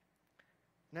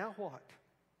 Now what?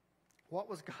 What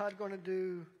was God going to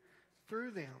do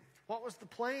through them? What was the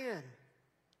plan?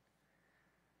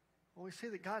 Well, we see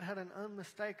that God had an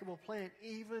unmistakable plan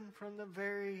even from the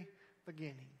very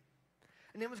beginning.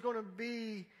 And it was going to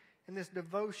be in this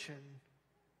devotion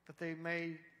that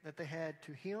they had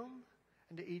to Him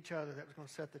and to each other that was going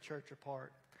to set the church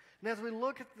apart. And as we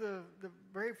look at the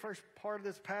very first part of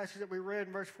this passage that we read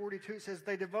in verse 42, it says,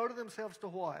 they devoted themselves to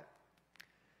what?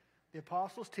 The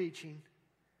apostles' teaching,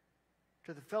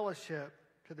 to the fellowship,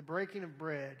 to the breaking of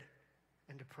bread,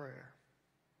 and to prayer.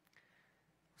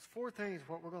 There's four things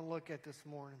what we're going to look at this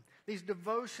morning. These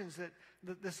devotions that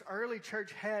this early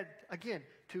church had, again,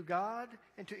 to God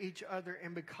and to each other.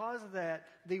 And because of that,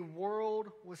 the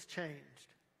world was changed.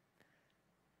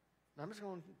 And I'm just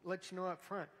going to let you know up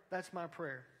front, that's my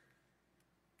prayer.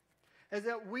 Is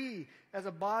that we, as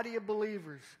a body of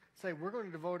believers, say we're going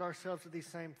to devote ourselves to these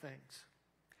same things.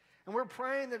 And we're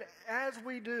praying that as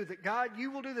we do, that God,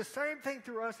 you will do the same thing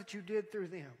through us that you did through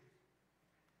them.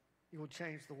 You will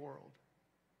change the world.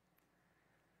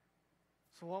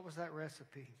 So what was that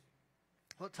recipe?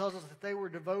 Well, it tells us that they were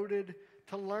devoted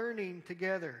to learning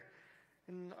together.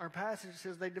 In our passage it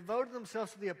says they devoted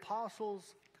themselves to the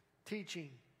apostles'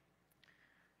 teaching.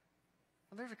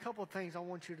 Well, there's a couple of things I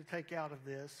want you to take out of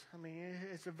this. I mean,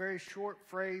 it's a very short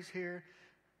phrase here,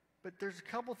 but there's a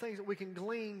couple of things that we can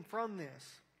glean from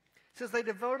this. It says they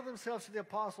devoted themselves to the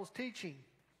apostles' teaching.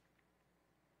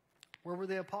 Where were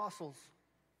the apostles?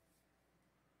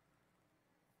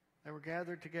 They were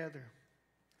gathered together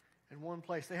in one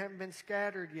place. They haven't been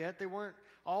scattered yet. They weren't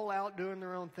all out doing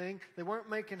their own thing. They weren't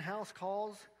making house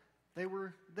calls. They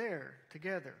were there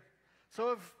together.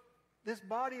 So if this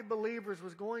body of believers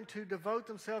was going to devote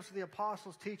themselves to the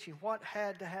apostles' teaching, what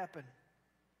had to happen?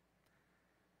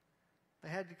 They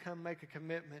had to come make a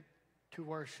commitment to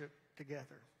worship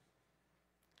together.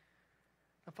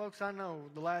 Now, folks, I know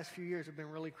the last few years have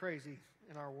been really crazy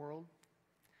in our world.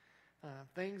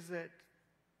 Things that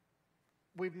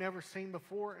we've never seen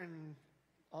before, and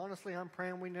honestly, I'm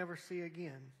praying we never see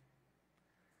again.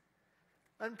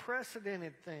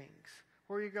 Unprecedented things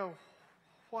where you go,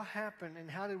 what happened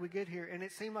and how did we get here? And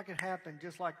it seemed like it happened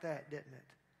just like that, didn't it?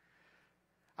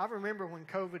 I remember when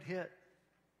COVID hit,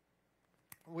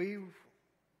 we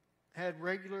had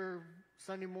regular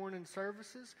Sunday morning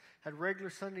services, had regular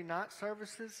Sunday night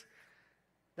services.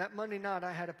 That Monday night,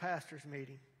 I had a pastor's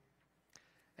meeting.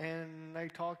 And they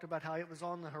talked about how it was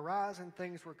on the horizon,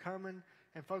 things were coming.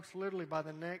 And folks, literally by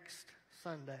the next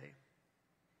Sunday,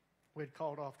 we'd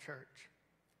called off church.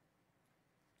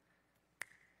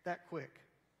 That quick.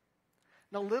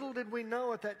 Now, little did we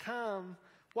know at that time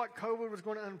what COVID was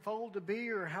going to unfold to be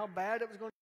or how bad it was going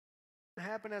to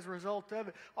happen as a result of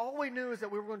it. All we knew is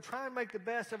that we were going to try and make the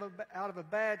best out of a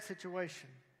bad situation.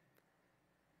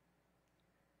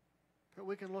 But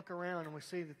we can look around and we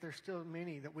see that there's still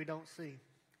many that we don't see.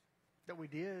 That we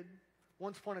did.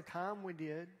 Once upon a time we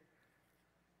did.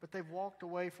 But they've walked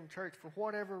away from church for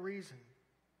whatever reason.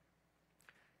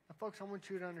 Now, folks, I want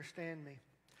you to understand me.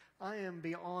 I am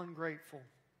beyond grateful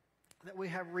that we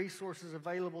have resources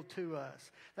available to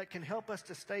us that can help us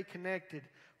to stay connected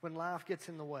when life gets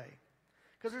in the way.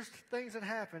 Because there's things that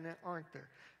happen, aren't there?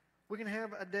 We can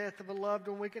have a death of a loved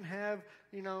one. We can have,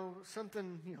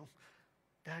 something,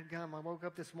 dadgum, I woke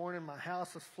up this morning, my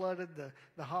house was flooded,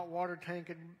 the hot water tank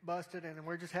had busted, and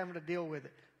we're just having to deal with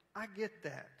it. I get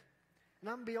that. And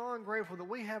I'm beyond grateful that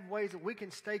we have ways that we can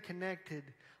stay connected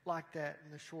like that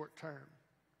in the short term.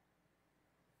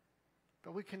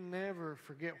 But we can never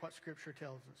forget what Scripture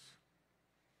tells us.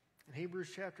 In Hebrews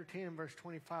chapter 10, verse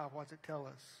 25, what does it tell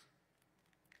us?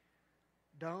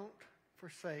 Don't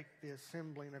forsake the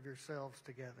assembling of yourselves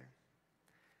together.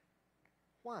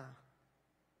 Why?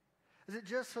 Is it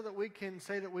just so that we can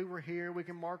say that we were here, we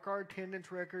can mark our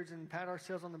attendance records and pat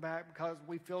ourselves on the back because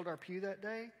we filled our pew that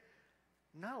day?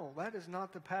 No, that is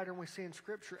not the pattern we see in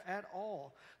Scripture at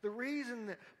all. The reason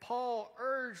that Paul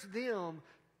urged them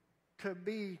to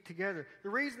be together, the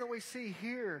reason that we see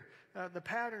here the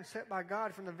pattern set by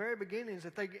God from the very beginning is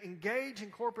that they engage in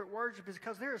corporate worship is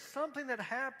because there is something that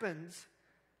happens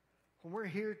when we're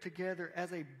here together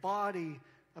as a body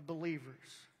of believers.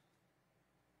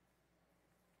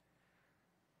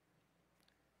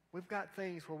 We've got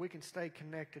things where we can stay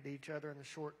connected to each other in the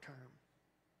short term.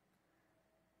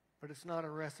 But it's not a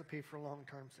recipe for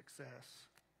long-term success.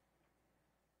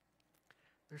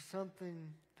 There's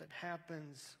something that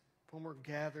happens when we're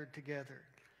gathered together.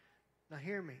 Now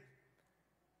hear me.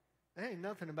 There ain't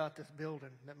nothing about this building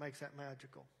that makes that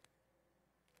magical.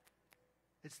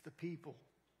 It's the people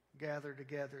gathered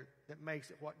together that makes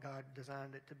it what God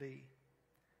designed it to be.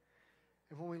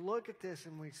 And when we look at this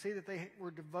and we see that they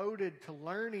were devoted to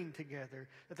learning together,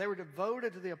 that they were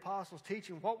devoted to the apostles'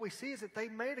 teaching, what we see is that they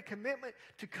made a commitment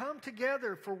to come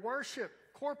together for worship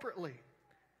corporately.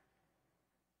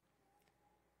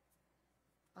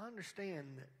 I understand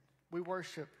that we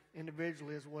worship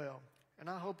individually as well. And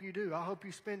I hope you do. I hope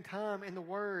you spend time in the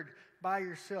Word by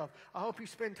yourself. I hope you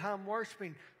spend time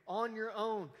worshiping on your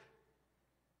own.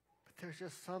 But there's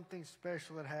just something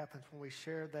special that happens when we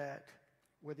share that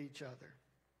with each other.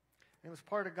 And it was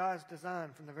part of God's design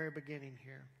from the very beginning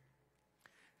here.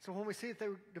 So when we see that they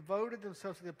devoted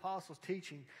themselves to the apostles'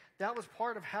 teaching, that was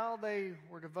part of how they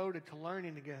were devoted to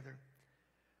learning together.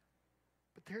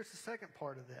 But here's the second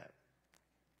part of that.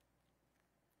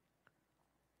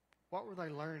 What were they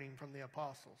learning from the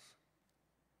apostles?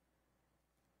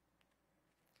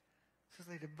 It says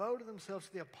they devoted themselves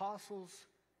to the apostles'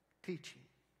 teaching.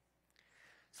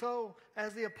 So,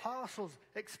 as the apostles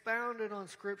expounded on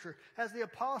Scripture, as the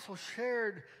apostles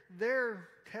shared their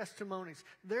testimonies,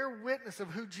 their witness of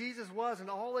who Jesus was and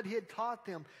all that he had taught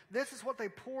them, this is what they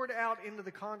poured out into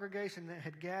the congregation that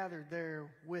had gathered there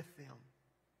with them.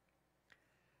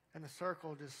 And the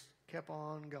circle just kept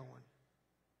on going.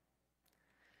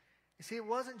 You see, it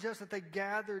wasn't just that they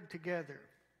gathered together.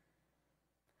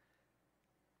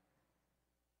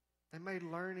 They made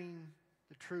learning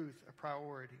the truth a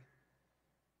priority.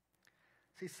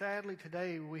 See, sadly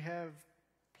today we have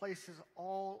places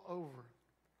all over.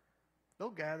 They'll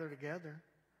gather together.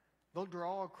 They'll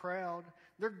draw a crowd.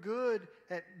 They're good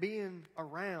at being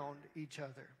around each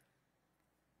other.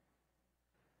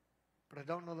 But I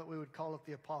don't know that we would call it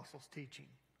the apostles' teaching.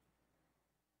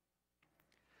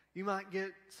 You might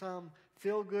get some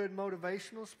feel-good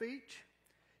motivational speech.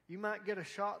 You might get a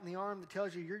shot in the arm that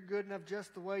tells you you're good enough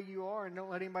just the way you are and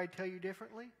don't let anybody tell you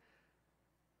differently.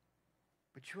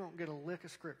 But you won't get a lick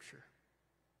of Scripture.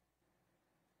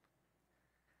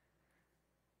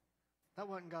 That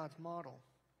wasn't God's model.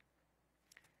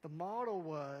 The model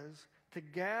was to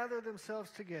gather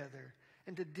themselves together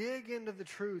and to dig into the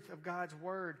truth of God's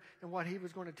Word and what He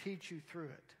was going to teach you through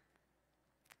it.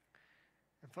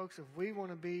 And folks, if we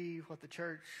want to be what the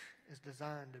church is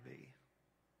designed to be,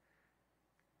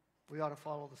 we ought to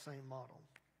follow the same model.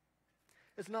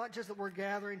 It's not just that we're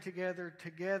gathering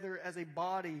together as a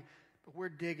body, but we're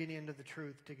digging into the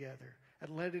truth together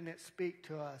and letting it speak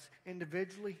to us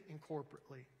individually and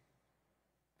corporately.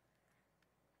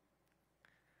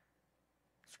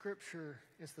 Scripture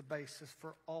is the basis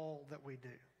for all that we do.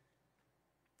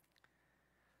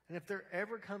 And if there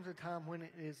ever comes a time when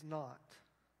it is not,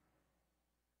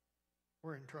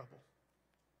 we're in trouble.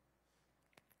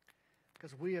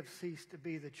 Because we have ceased to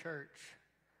be the church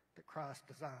that Christ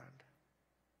designed.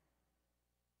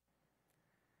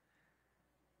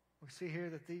 We see here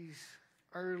that these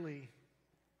early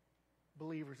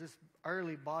believers, this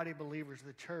early body believers of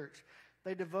the church,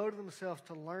 they devoted themselves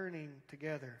to learning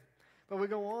together. But we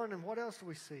go on, and what else do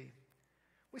we see?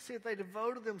 We see that they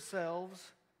devoted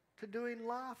themselves to doing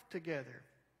life together.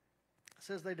 It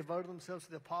says they devoted themselves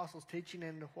to the apostles' teaching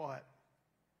and to what?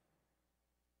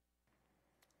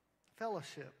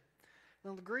 Fellowship.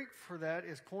 Now, the Greek for that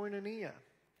is koinonia.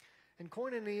 And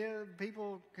koinonia,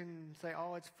 people can say,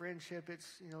 oh, it's friendship, it's,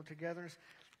 togetherness.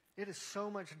 It is so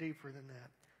much deeper than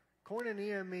that.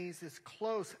 Koinonia means this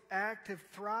close, active,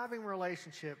 thriving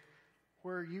relationship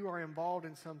where you are involved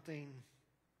in something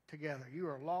together. You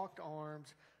are locked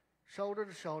arms, shoulder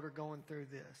to shoulder, going through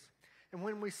this. And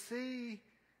when we see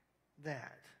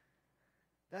that,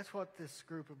 that's what this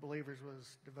group of believers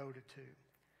was devoted to.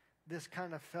 This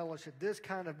kind of fellowship, this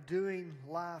kind of doing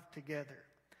life together.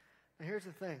 Now here's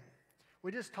the thing.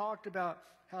 We just talked about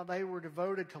how they were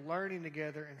devoted to learning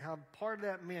together and how part of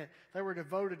that meant they were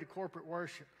devoted to corporate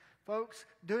worship. Folks,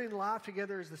 doing life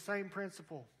together is the same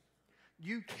principle.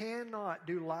 You cannot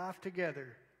do life together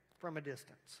from a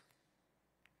distance.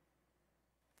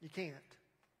 You can't.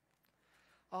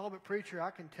 Oh, but preacher, I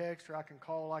can text or I can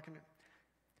call.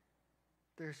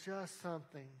 There's just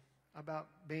something about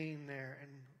being there and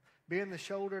being the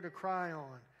shoulder to cry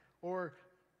on, or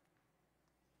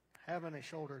having a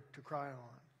shoulder to cry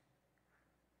on.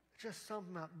 It's just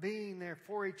something about being there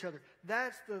for each other.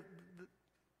 That's the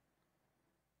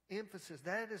emphasis.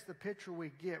 That is the picture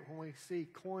we get when we see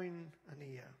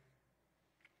koinonia.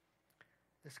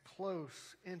 This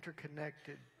close,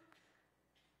 interconnected,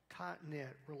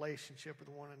 tight-knit relationship with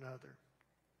one another.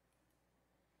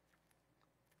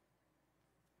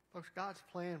 Folks, God's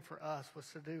plan for us was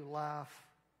to do life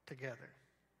together.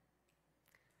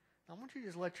 I want you to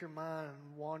just let your mind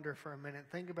wander for a minute.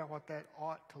 Think about what that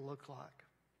ought to look like.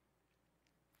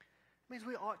 It means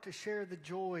we ought to share the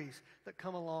joys that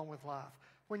come along with life.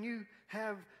 When you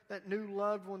have that new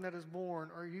loved one that is born,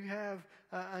 or you have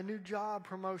a new job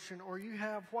promotion, or you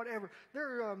have whatever,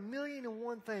 there are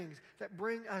 1,000,001 things that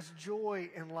bring us joy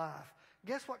in life.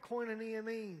 Guess what koinonia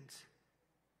means?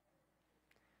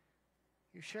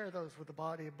 You share those with the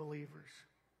body of believers.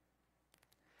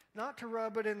 Not to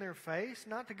rub it in their face,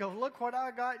 not to go, look what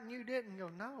I got and you didn't. Go,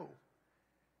 no.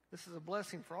 This is a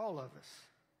blessing for all of us.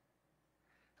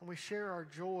 And we share our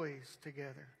joys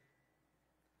together.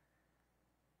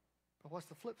 But what's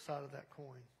the flip side of that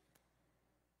coin?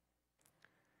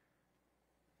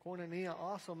 Koinonia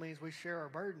also means we share our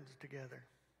burdens together.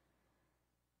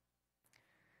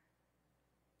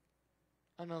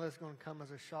 I know that's going to come as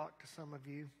a shock to some of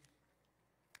you,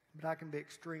 but I can be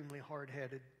extremely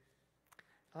hard-headed.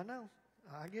 I know.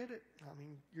 I get it. I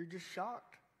mean, you're just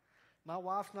shocked. My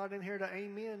wife's not in here to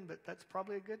amen, but that's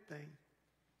probably a good thing.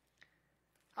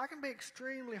 I can be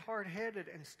extremely hard-headed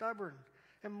and stubborn.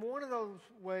 And one of those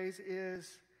ways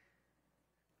is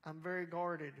I'm very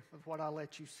guarded with what I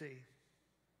let you see.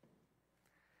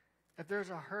 If there's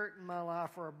a hurt in my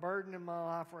life or a burden in my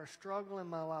life or a struggle in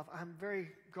my life, I'm very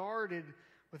guarded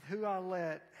with who I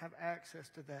let have access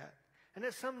to that. And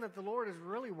it's something that the Lord is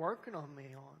really working on me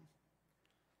on.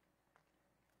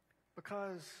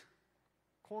 Because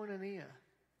koinonia,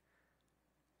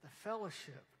 the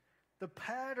fellowship, the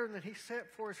pattern that He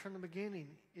set for us from the beginning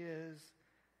is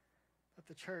that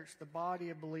the church, the body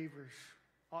of believers,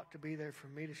 ought to be there for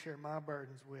me to share my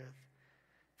burdens with.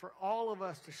 For all of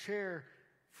us to share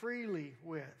freely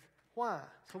with. Why?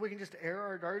 So we can just air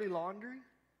our dirty laundry?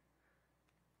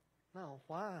 No,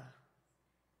 why?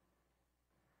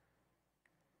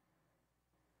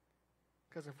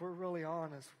 Because if we're really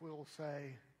honest, we'll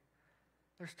say,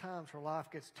 there's times where life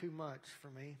gets too much for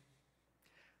me.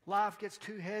 Life gets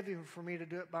too heavy for me to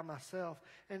do it by myself.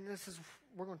 And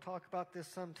we're going to talk about this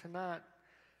some tonight.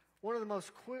 One of the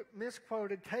most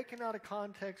misquoted, taken out of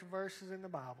context verses in the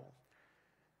Bible.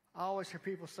 I always hear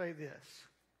people say this.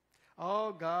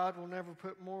 Oh, God will never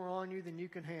put more on you than you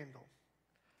can handle.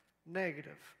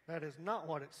 Negative. That is not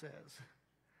what it says.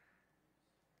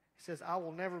 It says, I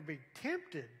will never be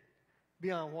tempted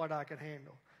beyond what I can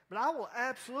handle. But I will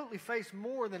absolutely face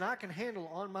more than I can handle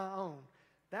on my own.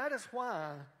 That is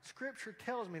why Scripture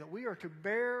tells me that we are to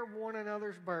bear one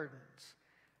another's burdens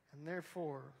and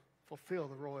therefore fulfill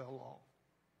the royal law.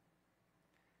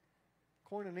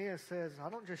 Koinonia says, I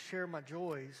don't just share my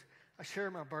joys, I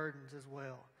share my burdens as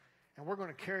well. And we're going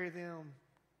to carry them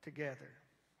together.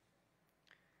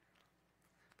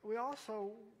 But we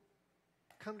also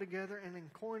come together, and in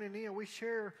koinonia, we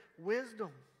share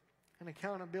wisdom and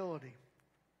accountability.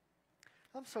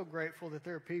 I'm so grateful that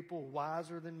there are people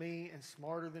wiser than me and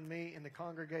smarter than me in the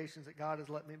congregations that God has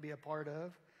let me be a part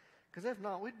of. Because if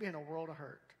not, we'd be in a world of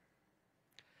hurt.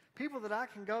 People that I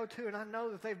can go to and I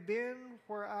know that they've been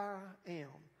where I am.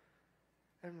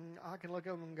 And I can look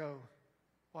at them and go,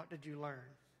 what did you learn?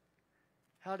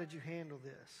 How did you handle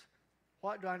this?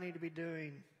 What do I need to be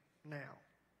doing now?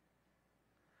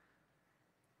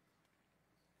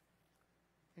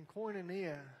 In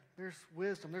koinonia, there's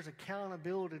wisdom, there's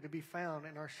accountability to be found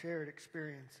in our shared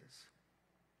experiences.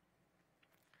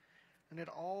 And it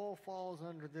all falls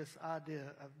under this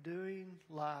idea of doing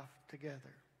life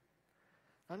together.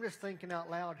 I'm just thinking out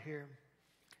loud here,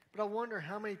 but I wonder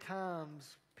how many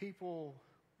times people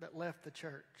that left the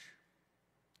church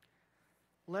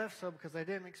left so because they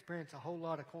didn't experience a whole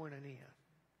lot of koinonia.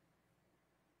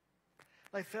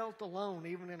 They felt alone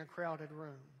even in a crowded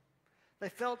room. They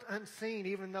felt unseen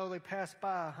even though they passed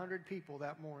by 100 people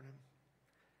that morning.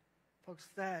 Folks,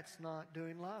 that's not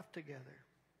doing life together.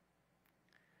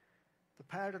 The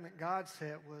pattern that God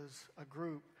set was a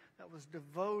group that was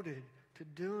devoted to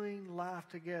doing life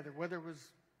together. Whether it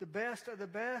was the best of the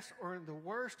best or the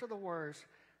worst of the worst,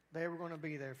 they were going to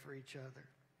be there for each other.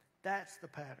 That's the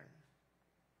pattern.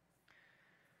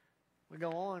 We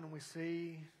go on and we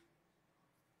see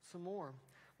some more.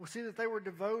 We see that they were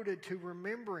devoted to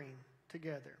remembering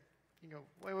together. You go,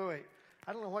 wait.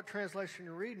 I don't know what translation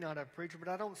you're reading out of, preacher, but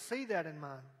I don't see that in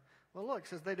mine. Well, look, it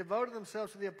says they devoted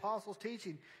themselves to the apostles'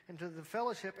 teaching and to the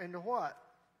fellowship and to what?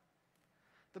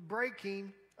 The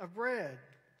breaking of bread.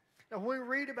 Now, when we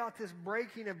read about this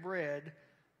breaking of bread,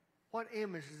 what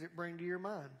image does it bring to your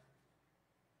mind?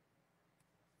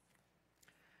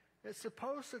 It's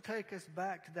supposed to take us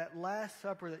back to that Last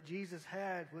Supper that Jesus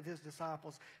had with His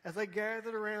disciples as they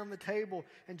gathered around the table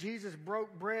and Jesus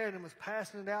broke bread and was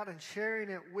passing it out and sharing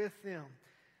it with them.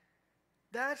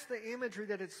 That's the imagery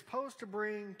that it's supposed to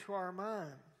bring to our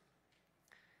mind.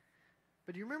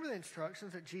 But do you remember the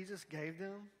instructions that Jesus gave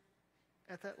them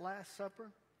at that Last Supper?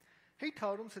 He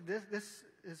told them, said, this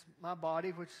is my body,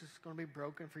 which is going to be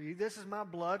broken for you. This is my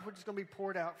blood, which is going to be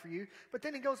poured out for you. But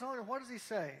then He goes on, and what does He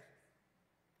say?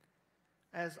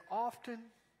 As often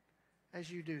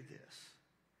as you do this.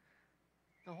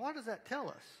 Now, what does that tell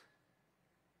us?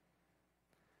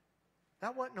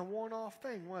 That wasn't a one-off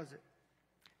thing, was it?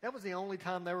 That was the only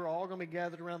time they were all going to be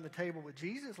gathered around the table with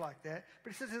Jesus like that.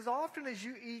 But He says, as often as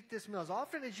you eat this meal, as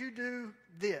often as you do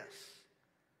this,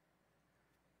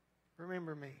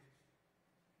 remember me.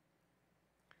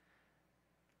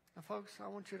 Now, folks, I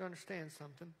want you to understand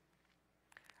something.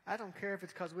 I don't care if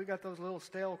it's because we got those little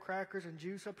stale crackers and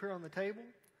juice up here on the table,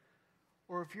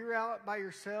 or if you're out by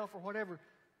yourself or whatever.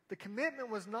 The commitment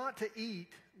was not to eat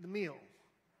the meal.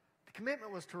 The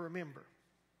commitment was to remember.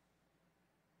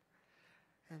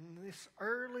 And this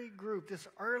early group, this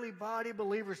early body of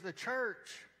believers, the church,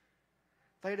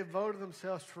 they devoted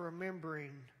themselves to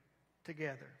remembering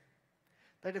together.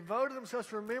 They devoted themselves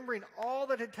to remembering all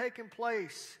that had taken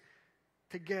place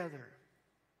together.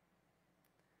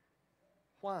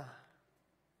 Why?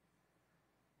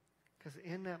 Because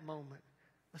in that moment,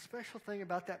 the special thing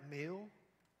about that meal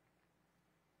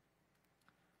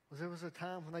was there was a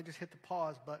time when they just hit the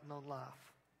pause button on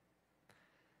life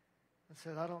and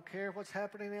said, I don't care what's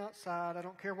happening outside. I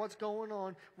don't care what's going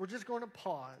on. We're just going to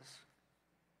pause.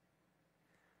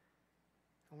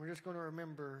 And we're just going to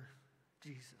remember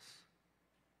Jesus.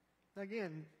 Now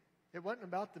again, it wasn't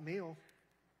about the meal.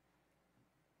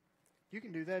 You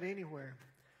can do that anywhere.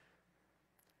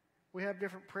 We have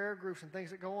different prayer groups and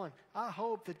things that go on. I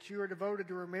hope that you are devoted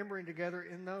to remembering together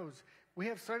in those. We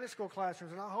have Sunday school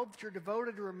classrooms, and I hope that you're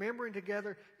devoted to remembering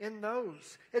together in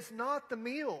those. It's not the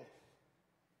meal.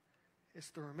 It's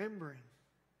the remembering.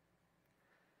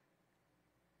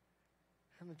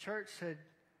 And the church said,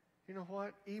 you know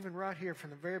what? Even right here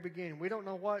from the very beginning, we don't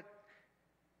know what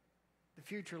the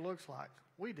future looks like.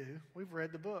 We do. We've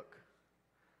read the book.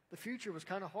 The future was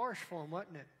kind of harsh for them,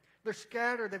 wasn't it? They're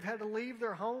scattered. They've had to leave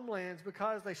their homelands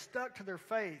because they stuck to their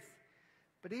faith.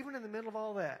 But even in the middle of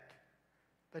all that,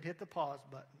 they'd hit the pause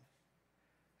button.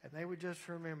 And they would just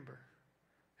remember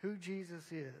who Jesus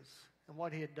is and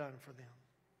what he had done for them.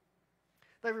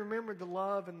 They remembered the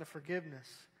love and the forgiveness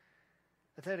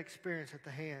that they'd experienced at the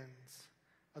hands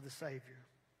of the Savior.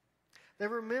 They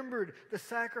remembered the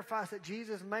sacrifice that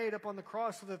Jesus made up on the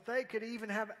cross so that they could even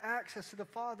have access to the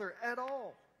Father at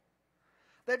all.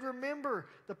 They'd remember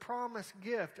the promised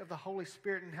gift of the Holy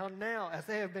Spirit and how now, as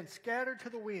they have been scattered to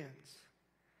the winds,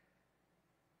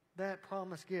 that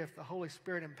promised gift, the Holy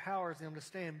Spirit, empowers them to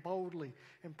stand boldly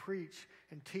and preach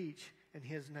and teach in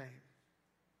his name.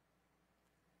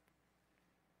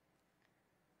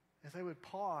 As they would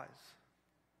pause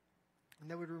and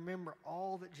they would remember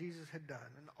all that Jesus had done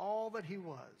and all that he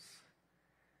was,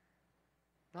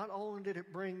 not only did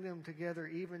it bring them together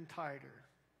even tighter,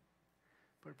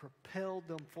 but it propelled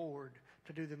them forward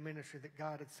to do the ministry that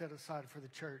God had set aside for the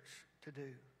church to do.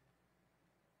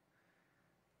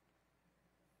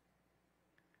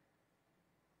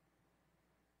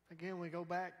 Again, we go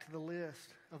back to the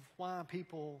list of why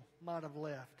people might have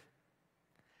left.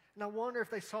 And I wonder if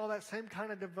they saw that same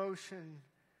kind of devotion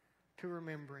to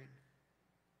remembering.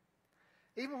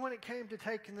 Even when it came to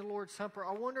taking the Lord's Supper,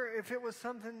 I wonder if it was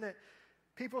something that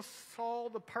people saw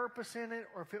the purpose in it,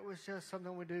 or if it was just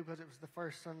something we do because it was the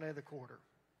first Sunday of the quarter.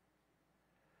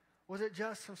 Was it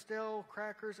just some stale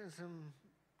crackers and some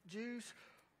juice,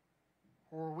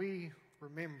 or were we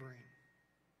remembering?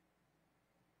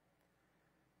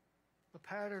 The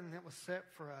pattern that was set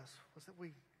for us was that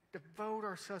we devote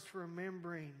ourselves to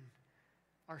remembering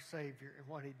our Savior and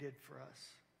what he did for us.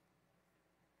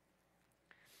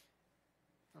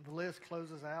 And the list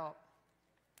closes out.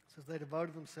 It says they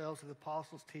devoted themselves to the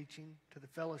apostles' teaching, to the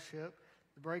fellowship,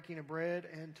 the breaking of bread,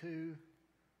 and to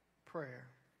prayer.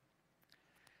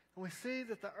 And we see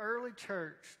that the early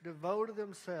church devoted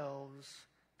themselves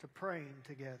to praying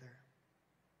together.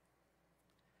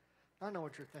 I know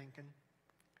what you're thinking.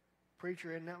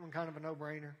 Preacher, isn't that one kind of a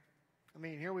no-brainer? I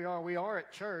mean, here we are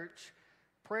at church.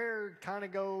 Prayer kind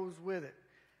of goes with it.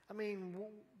 I mean,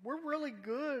 we're really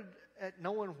good at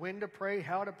knowing when to pray,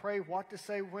 how to pray, what to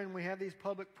say when we have these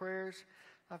public prayers.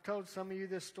 I've told some of you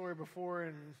this story before,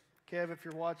 and Kev, if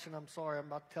you're watching, I'm sorry, I'm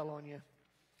about to tell on you.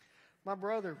 My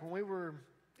brother, when we were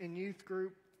in youth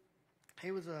group,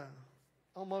 he was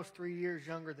almost 3 years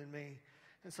younger than me.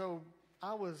 And so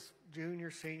I was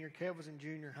junior, senior, Kev was in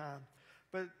junior high.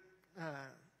 But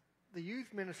the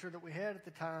youth minister that we had at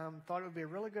the time thought it would be a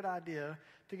really good idea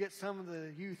to get some of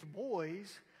the youth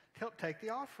boys to help take the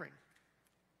offering.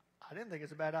 I didn't think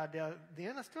it's a bad idea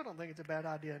then. I still don't think it's a bad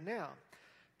idea now.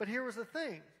 But here was the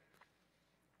thing.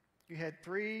 You had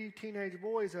 3 teenage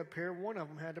boys up here. One of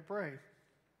them had to pray.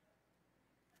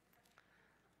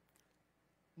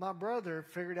 My brother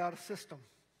figured out a system.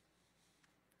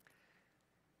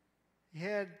 He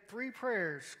had 3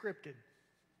 prayers scripted.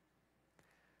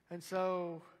 And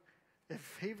so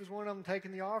if he was one of them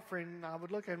taking the offering, I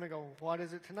would look at him and go, what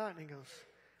is it tonight? And he goes,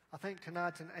 I think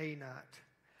tonight's an A night.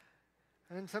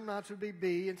 And some nights would be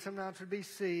B, and some nights would be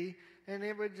C. And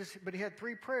it would but he had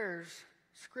 3 prayers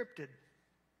scripted.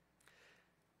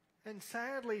 And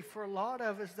sadly, for a lot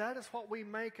of us, that is what we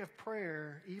make of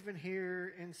prayer, even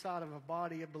here inside of a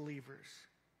body of believers.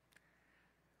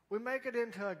 We make it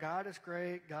into a God is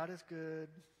great, God is good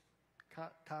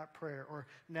type prayer. Or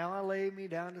now I lay me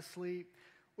down to sleep.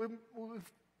 We've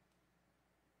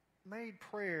made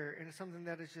prayer into something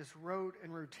that is just rote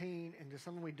and routine and just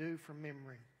something we do from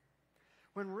memory.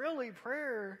 When really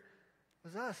prayer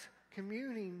was us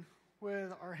communing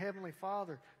with our Heavenly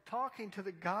Father, talking to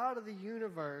the God of the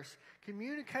universe,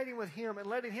 communicating with Him and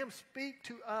letting Him speak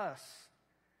to us.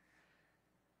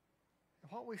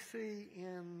 And what we see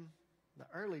in the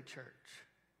early church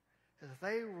is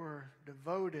they were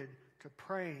devoted to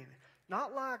praying.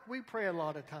 Not like we pray a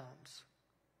lot of times,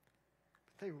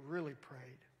 but they really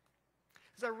prayed.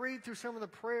 As I read through some of the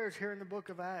prayers here in the book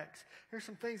of Acts, here's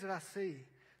some things that I see.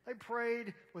 They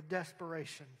prayed with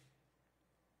desperation.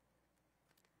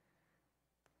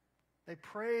 They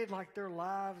prayed like their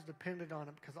lives depended on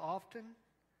it, because often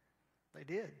they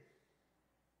did.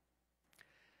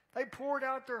 They poured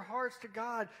out their hearts to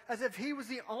God as if He was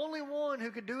the only one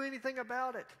who could do anything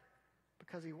about it,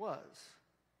 because He was.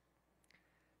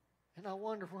 And I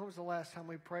wonder, when was the last time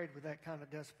we prayed with that kind of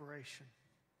desperation?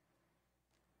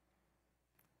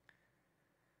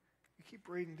 You keep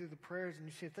reading through the prayers and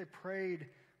you see that they prayed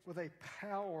with a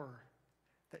power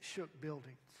that shook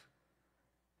buildings.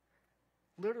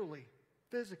 Literally,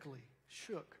 physically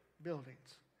shook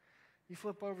buildings. You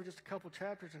flip over just a couple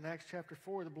chapters in Acts chapter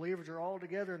 4, the believers are all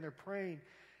together and they're praying.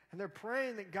 And they're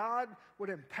praying that God would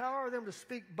empower them to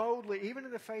speak boldly, even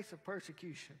in the face of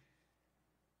persecution.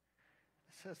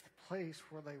 It says the place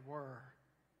where they were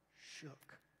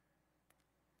shook.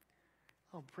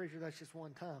 Oh, preacher, that's just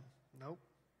one time. Nope.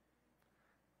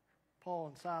 Paul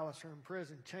and Silas are in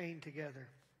prison, chained together.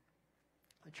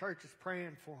 The church is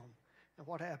praying for them. And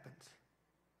what happens?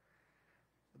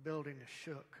 The building is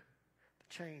shook. The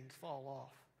chains fall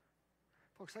off.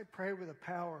 Folks, they pray with a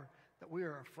power that we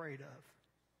are afraid of.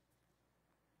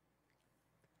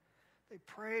 They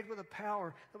prayed with a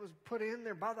power that was put in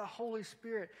there by the Holy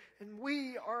Spirit, and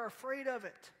we are afraid of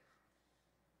it.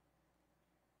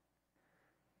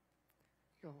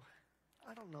 You go,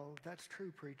 I don't know if that's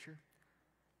true, preacher.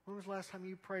 When was the last time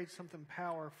you prayed something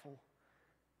powerful?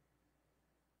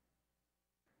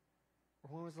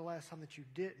 Or when was the last time that you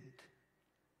didn't?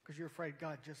 Because you're afraid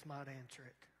God just might answer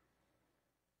it.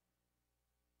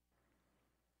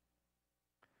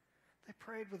 They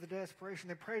prayed with a desperation.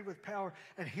 They prayed with power.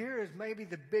 And here is maybe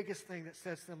the biggest thing that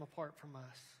sets them apart from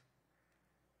us.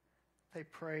 They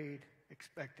prayed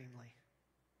expectingly.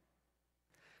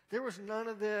 There was none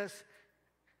of this,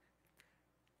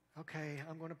 okay,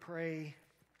 I'm going to pray.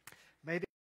 Maybe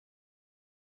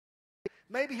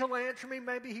He'll answer me,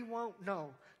 maybe He won't.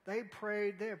 No. They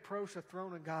prayed, they approached the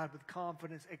throne of God with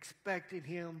confidence, expecting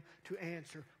Him to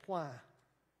answer. Why?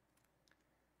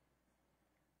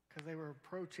 Because they were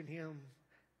approaching Him,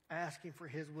 asking for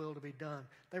His will to be done.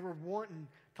 They were wanting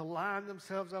to line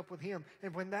themselves up with Him.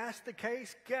 And when that's the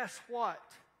case, guess what?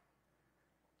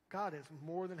 God is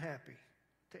more than happy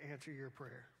to answer your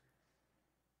prayer.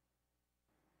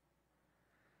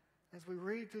 As we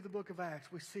read through the book of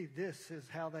Acts, we see this is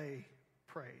how they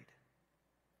prayed.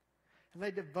 And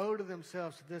they devoted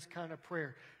themselves to this kind of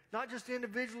prayer. Not just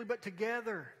individually, but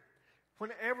together.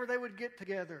 Whenever they would get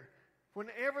together,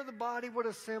 whenever the body would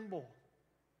assemble,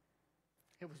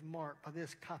 it was marked by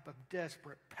this type of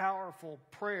desperate, powerful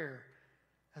prayer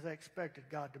as they expected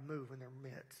God to move in their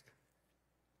midst.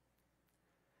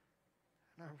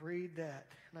 And I read that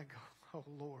and I go, oh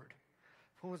Lord,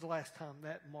 when was the last time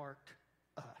that marked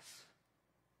us?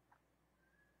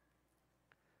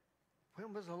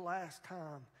 When was the last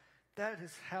time that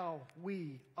is how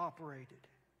we operated?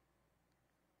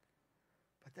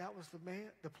 But that was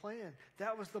the plan.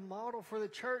 That was the model for the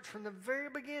church from the very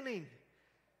beginning,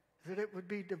 that it would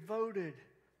be devoted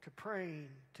to praying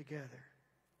together.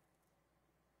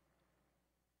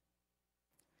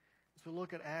 As we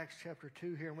look at Acts chapter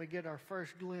 2 here and we get our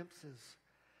first glimpses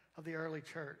of the early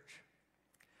church,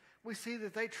 we see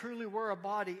that they truly were a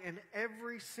body in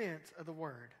every sense of the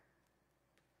word.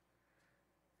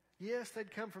 Yes, they'd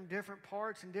come from different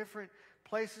parts and different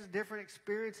places, different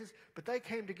experiences, but they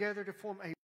came together to form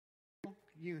a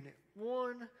unit,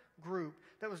 one group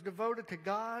that was devoted to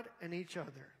God and each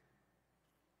other.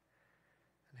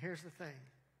 And here's the thing.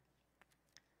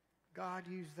 God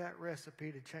used that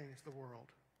recipe to change the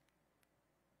world.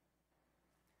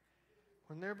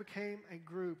 When there became a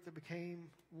group that became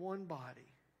one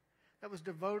body that was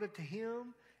devoted to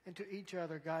Him and to each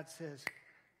other, God says,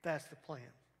 that's the plan.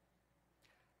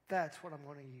 That's what I'm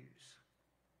going to use.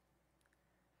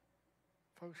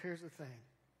 Folks, here's the thing.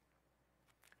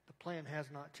 The plan has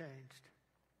not changed.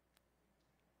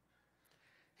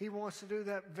 He wants to do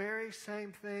that very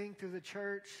same thing through the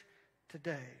church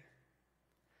today.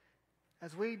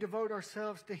 As we devote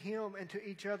ourselves to Him and to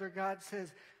each other, God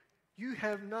says, you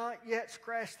have not yet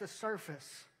scratched the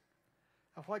surface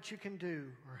of what you can do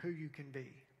or who you can be.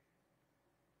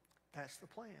 That's the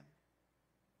plan.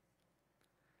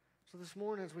 So this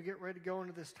morning, as we get ready to go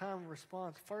into this time of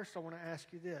response, first I want to ask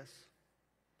you this.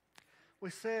 We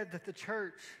said that the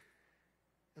church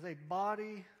is a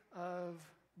body of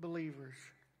believers.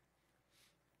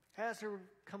 Has there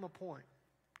come a point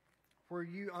where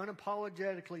you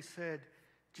unapologetically said,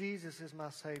 Jesus is my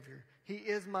Savior, He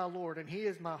is my Lord, and He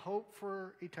is my hope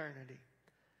for eternity?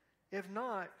 If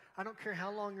not, I don't care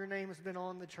how long your name has been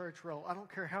on the church roll. I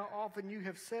don't care how often you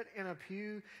have sat in a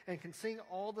pew and can sing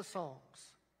all the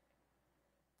songs.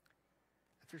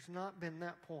 If there's not been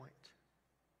that point,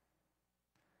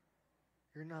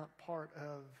 you're not part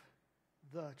of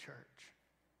the church.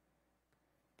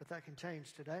 But that can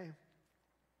change today.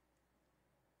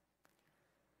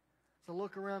 So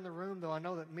look around the room, though. I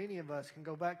know that many of us can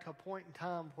go back to a point in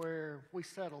time where we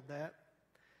settled that.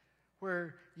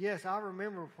 Where, yes, I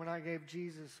remember when I gave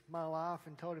Jesus my life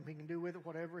and told Him He can do with it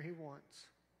whatever He wants.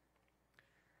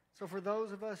 So for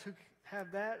those of us who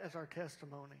have that as our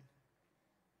testimony,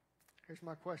 here's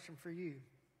my question for you.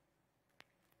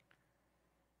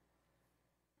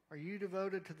 Are you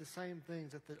devoted to the same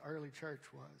things that the early church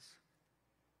was?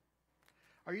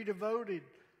 Are you devoted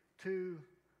to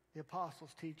the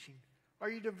apostles' teaching? Are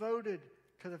you devoted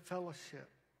to the fellowship?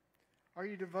 Are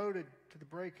you devoted to the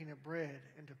breaking of bread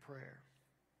and to prayer?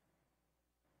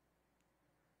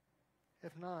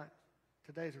 If not,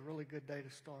 today's a really good day to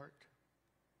start.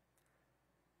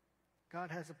 God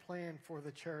has a plan for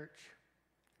the church.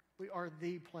 We are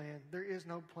the plan. There is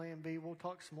no plan B. We'll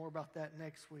talk some more about that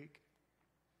next week.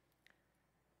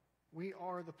 We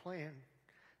are the plan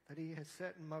that He has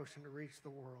set in motion to reach the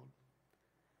world.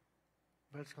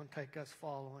 But it's going to take us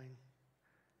following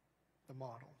the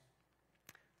model.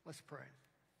 Let's pray.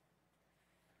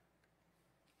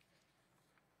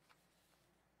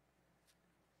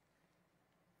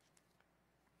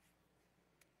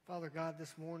 Father God,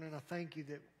 this morning I thank You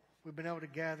that we've been able to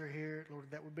gather here,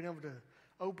 Lord, that we've been able to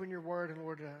open Your Word, and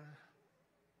Lord,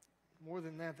 more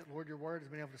than that, Lord, Your Word has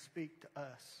been able to speak to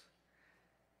us.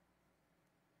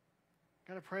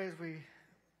 God, I pray as we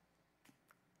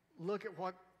look at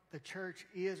what the church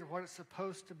is or what it's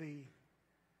supposed to be,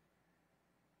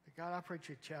 that God, I pray that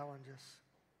You challenge us.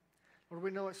 Lord,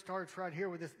 we know it starts right here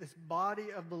with this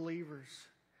body of believers.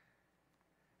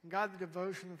 And God, the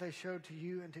devotion that they showed to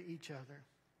You and to each other.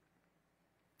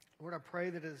 Lord, I pray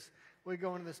that as we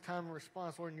go into this time of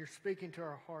response, Lord, and You're speaking to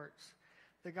our hearts,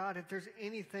 that God, if there's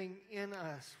anything in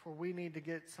us where we need to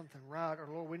get something right, or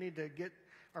Lord, we need to get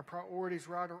our priorities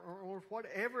right, or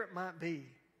whatever it might be,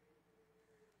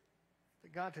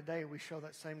 that God, today we show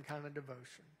that same kind of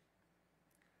devotion.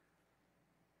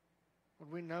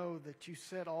 Lord, we know that You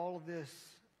set all of this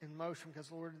in motion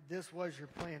because, Lord, this was Your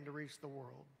plan to reach the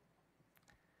world.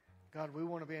 God, we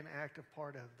want to be an active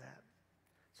part of that.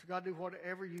 So God, do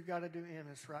whatever You got to do in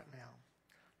us right now.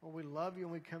 Lord, we love You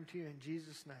and we come to You in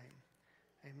Jesus' name.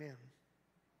 Amen.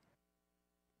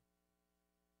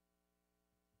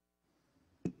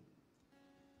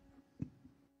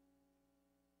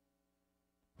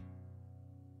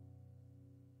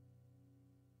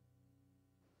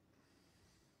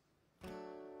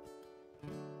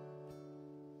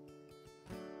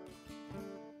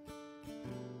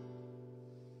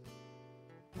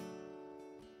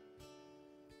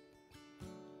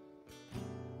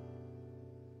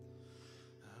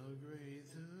 How great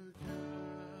the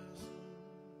chasm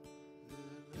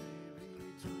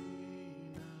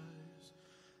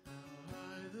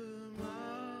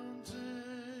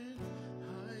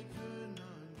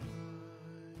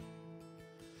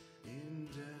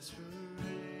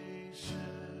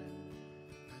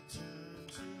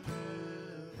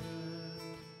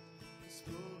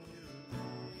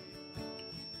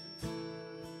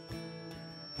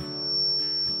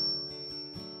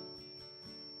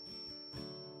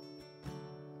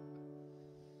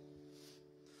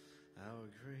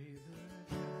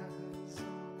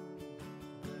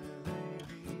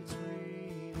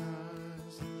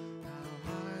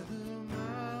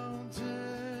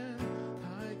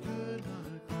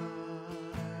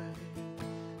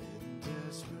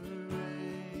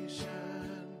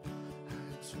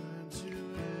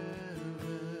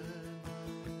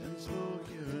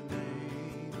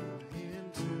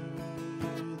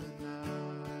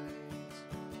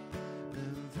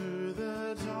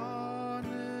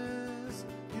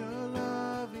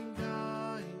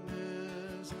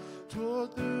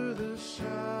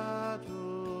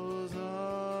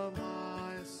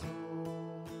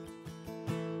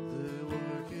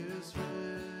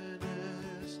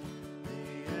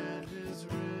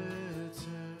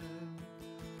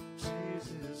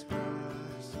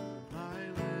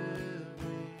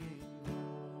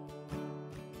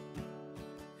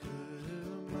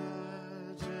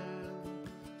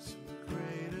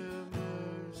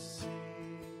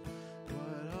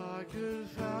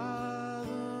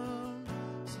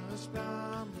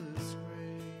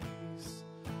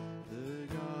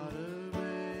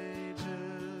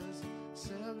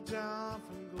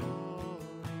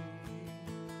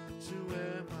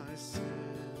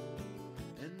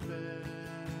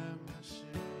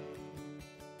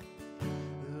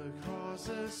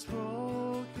voice has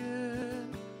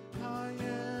spoken, I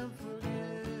am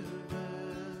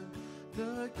forgiven.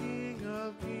 The King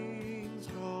of Kings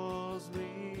calls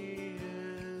me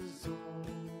his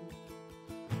own.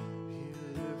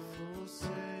 Beautiful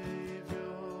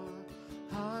Savior,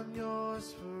 I'm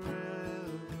yours forever.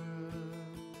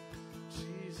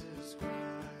 Jesus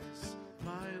Christ,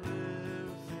 my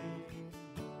living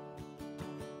hope.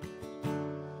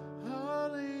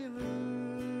 Hallelujah,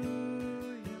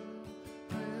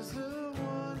 praise the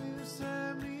one who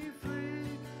set me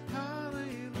free.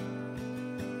 Hallelujah,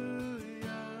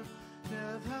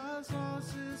 death has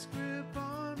lost its grip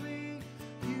on me.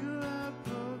 You have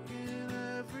broken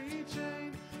every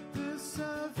chain. The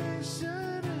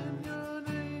salvation in your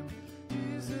name,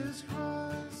 Jesus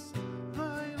Christ,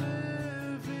 my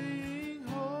living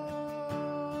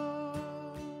hope.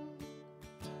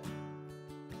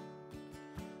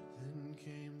 Then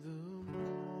came the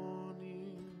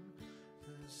morning,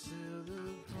 the seal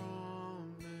of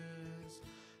promise.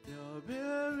 Your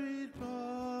buried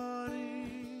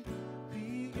body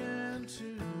began to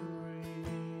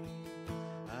ring.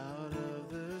 Out of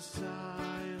the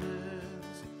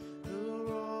silence, the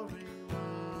roaring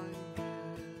lion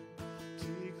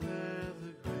declared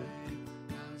the grave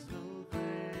has no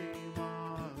claim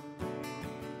on me.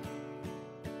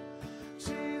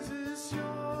 Jesus,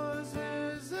 yours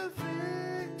is the victory.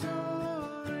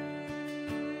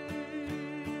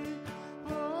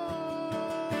 Oh,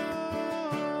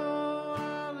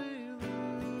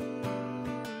 hallelujah.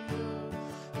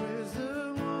 Praise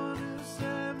the one who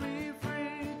set me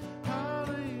free.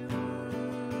 Hallelujah.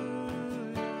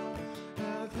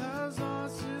 Death has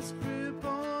lost its grip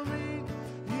on me.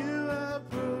 You have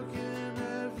broken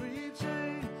every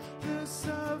chain. The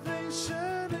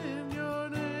salvation in your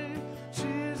name,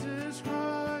 Jesus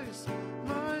Christ,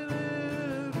 my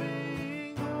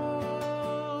living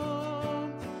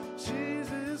home.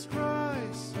 Jesus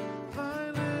Christ, my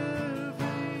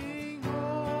living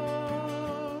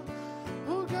home.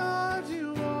 Oh God,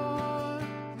 you are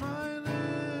my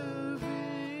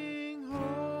living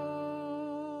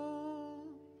home.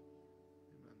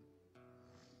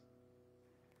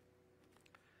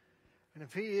 And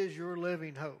if He is your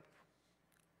living hope,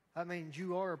 that means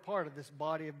you are a part of this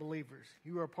body of believers.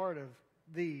 You are part of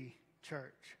the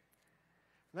church.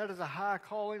 And that is a high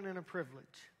calling and a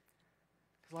privilege.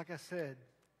 Because like I said,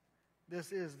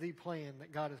 this is the plan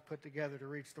that God has put together to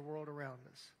reach the world around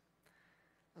us.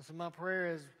 And so my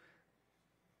prayer is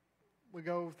we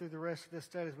go through the rest of this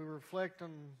study, as we reflect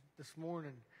on this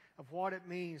morning of what it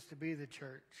means to be the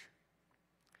church.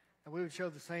 And we would show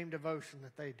the same devotion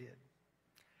that they did.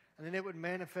 And then it would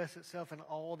manifest itself in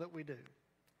all that we do.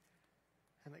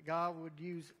 And that God would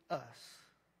use us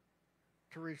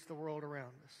to reach the world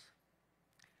around us.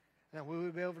 And we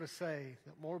would be able to say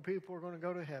that more people are going to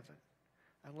go to heaven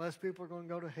and less people are going to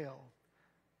go to hell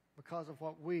because of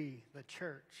what we, the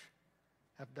church,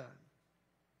 have done.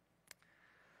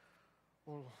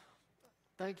 Well,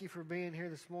 thank you for being here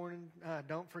this morning.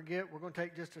 Don't forget, we're going to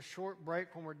take just a short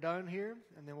break when we're done here,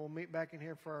 and then we'll meet back in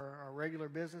here for our regular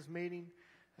business meeting.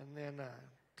 And then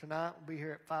tonight we'll be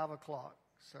here at 5 o'clock.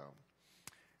 So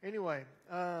anyway,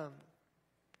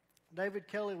 David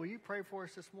Kelly, will you pray for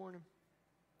us this morning?